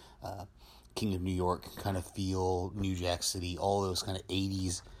very King of New York kind of feel, New Jack City, all those kind of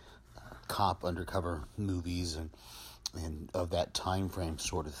 80s cop undercover movies and of that time frame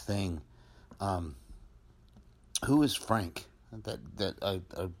sort of thing. Who is Frank?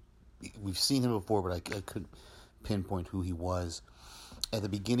 We've seen him before, but I couldn't pinpoint who he was. At the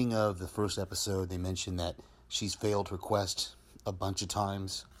beginning of the first episode, they mentioned that she's failed her quest a bunch of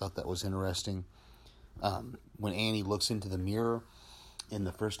times. I thought that was interesting. When Annie looks into the mirror in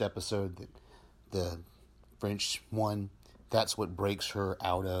the first episode, the French one, that's what breaks her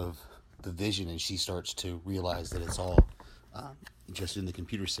out of the vision, and she starts to realize that it's all just in the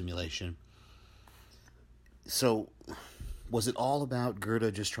computer simulation. So, was it all about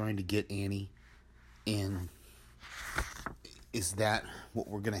Gerda just trying to get Annie? And is that what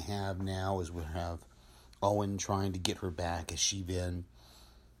we're going to have now? Is we'll have Owen trying to get her back? Has she been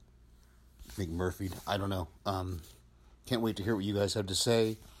McMurphy'd? I don't know. Can't wait to hear what you guys have to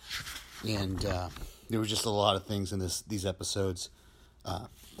say. And there was just a lot of things in these episodes.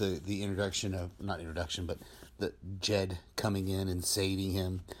 The introduction of, not introduction, but the Jed coming in and saving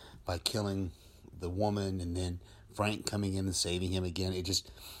him by killing the woman, and then Frank coming in and saving him again. It just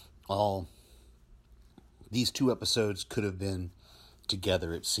all, these two episodes could have been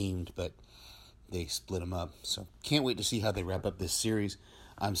together, it seemed, but they split them up. So can't wait to see how they wrap up this series.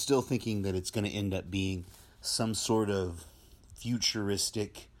 I'm still thinking that it's going to end up being some sort of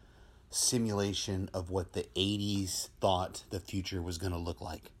futuristic simulation of what the 80s thought the future was going to look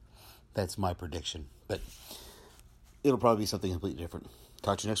like. That's my prediction, but it'll probably be something completely different.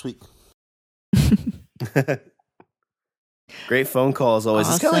 Talk to you next week. Great phone call as always.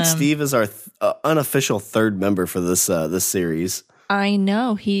 Awesome. It's kind of like Steve is our unofficial third member for this series. I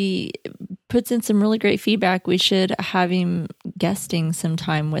know. He puts in some really great feedback. We should have him guesting some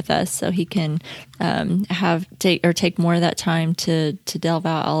time with us so he can take more of that time to delve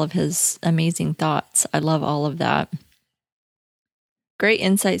out all of his amazing thoughts. I love all of that. Great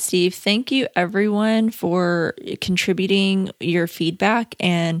insight, Steve. Thank you, everyone, for contributing your feedback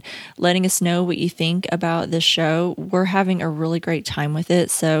and letting us know what you think about this show. We're having a really great time with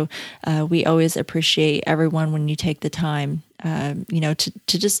it, so we always appreciate everyone when you take the time, to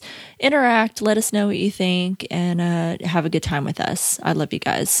just interact, let us know what you think, and have a good time with us. I love you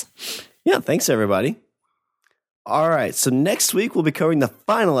guys. Yeah, thanks, everybody. All right, so next week we'll be covering the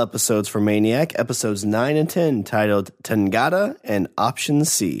final episodes for Maniac, episodes 9 and 10, titled Tangata and Option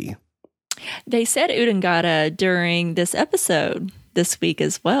C. They said Udangata during this episode this week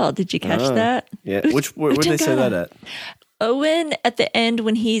as well. Did you catch that? Yeah, where did they say that at? Owen, at the end,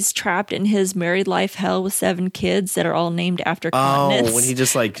 when he's trapped in his married life hell with 7 kids that are all named after continents. Oh, when he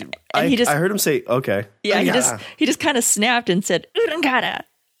just I heard him say, okay. Yeah, he just kind of snapped and said, Udangata.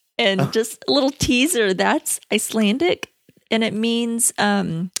 And just a little teaser, that's Icelandic, and it means,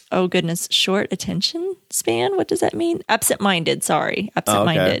 short attention span. What does that mean? Absent-minded, sorry.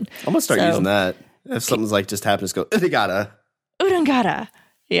 Absent-minded. Okay. I'm going to start using that. If something's like just happens to go, Udangata.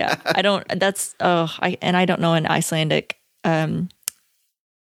 Yeah, I don't, I don't know an Icelandic, what's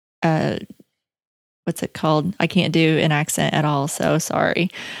it called? I can't do an accent at all, so sorry.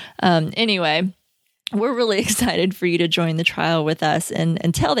 Anyway, we're really excited for you to join the trial with us. And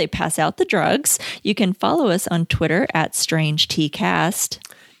until they pass out the drugs, you can follow us on Twitter at StrangeTcast.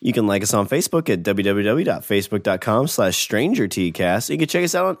 You can like us on Facebook at www.facebook.com/StrangerTcast. You can check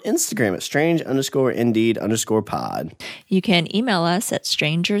us out on Instagram at strange_indeed_pod. You can email us at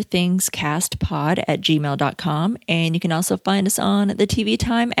strangerthingscastpod@gmail.com. And you can also find us on the TV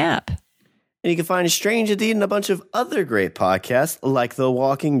Time app. And you can find Strange Indeed and a bunch of other great podcasts like the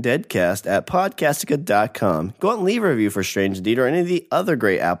Walking Dead cast at podcastica.com. Go out and leave a review for Strange Indeed or any of the other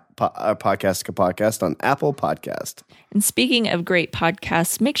great Podcastica podcasts on Apple Podcast. And speaking of great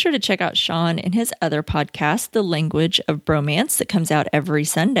podcasts, make sure to check out Sean and his other podcast, The Language of Bromance, that comes out every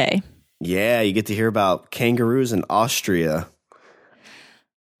Sunday. Yeah, you get to hear about kangaroos in Austria.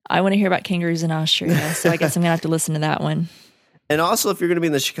 I want to hear about kangaroos in Austria, so I guess I'm going to have to listen to that one. And also, if you're going to be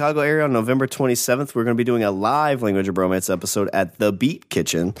in the Chicago area on November 27th, we're going to be doing a live Language of Bromance episode at The Beat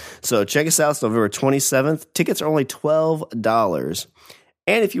Kitchen. So check us out. It's November 27th. Tickets are only $12.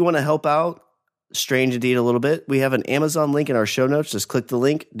 And if you want to help out Strange Indeed a little bit, we have an Amazon link in our show notes. Just click the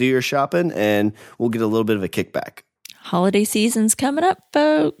link, do your shopping, and we'll get a little bit of a kickback. Holiday season's coming up,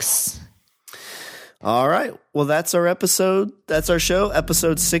 folks. All right. Well, that's our episode. That's our show.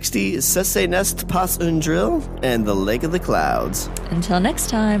 Episode 60, Sese Nest Pas Un Drill, and The Lake of the Clouds. Until next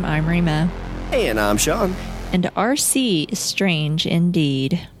time, I'm Rima. And I'm Sean. And RC is strange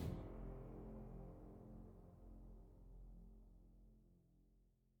indeed.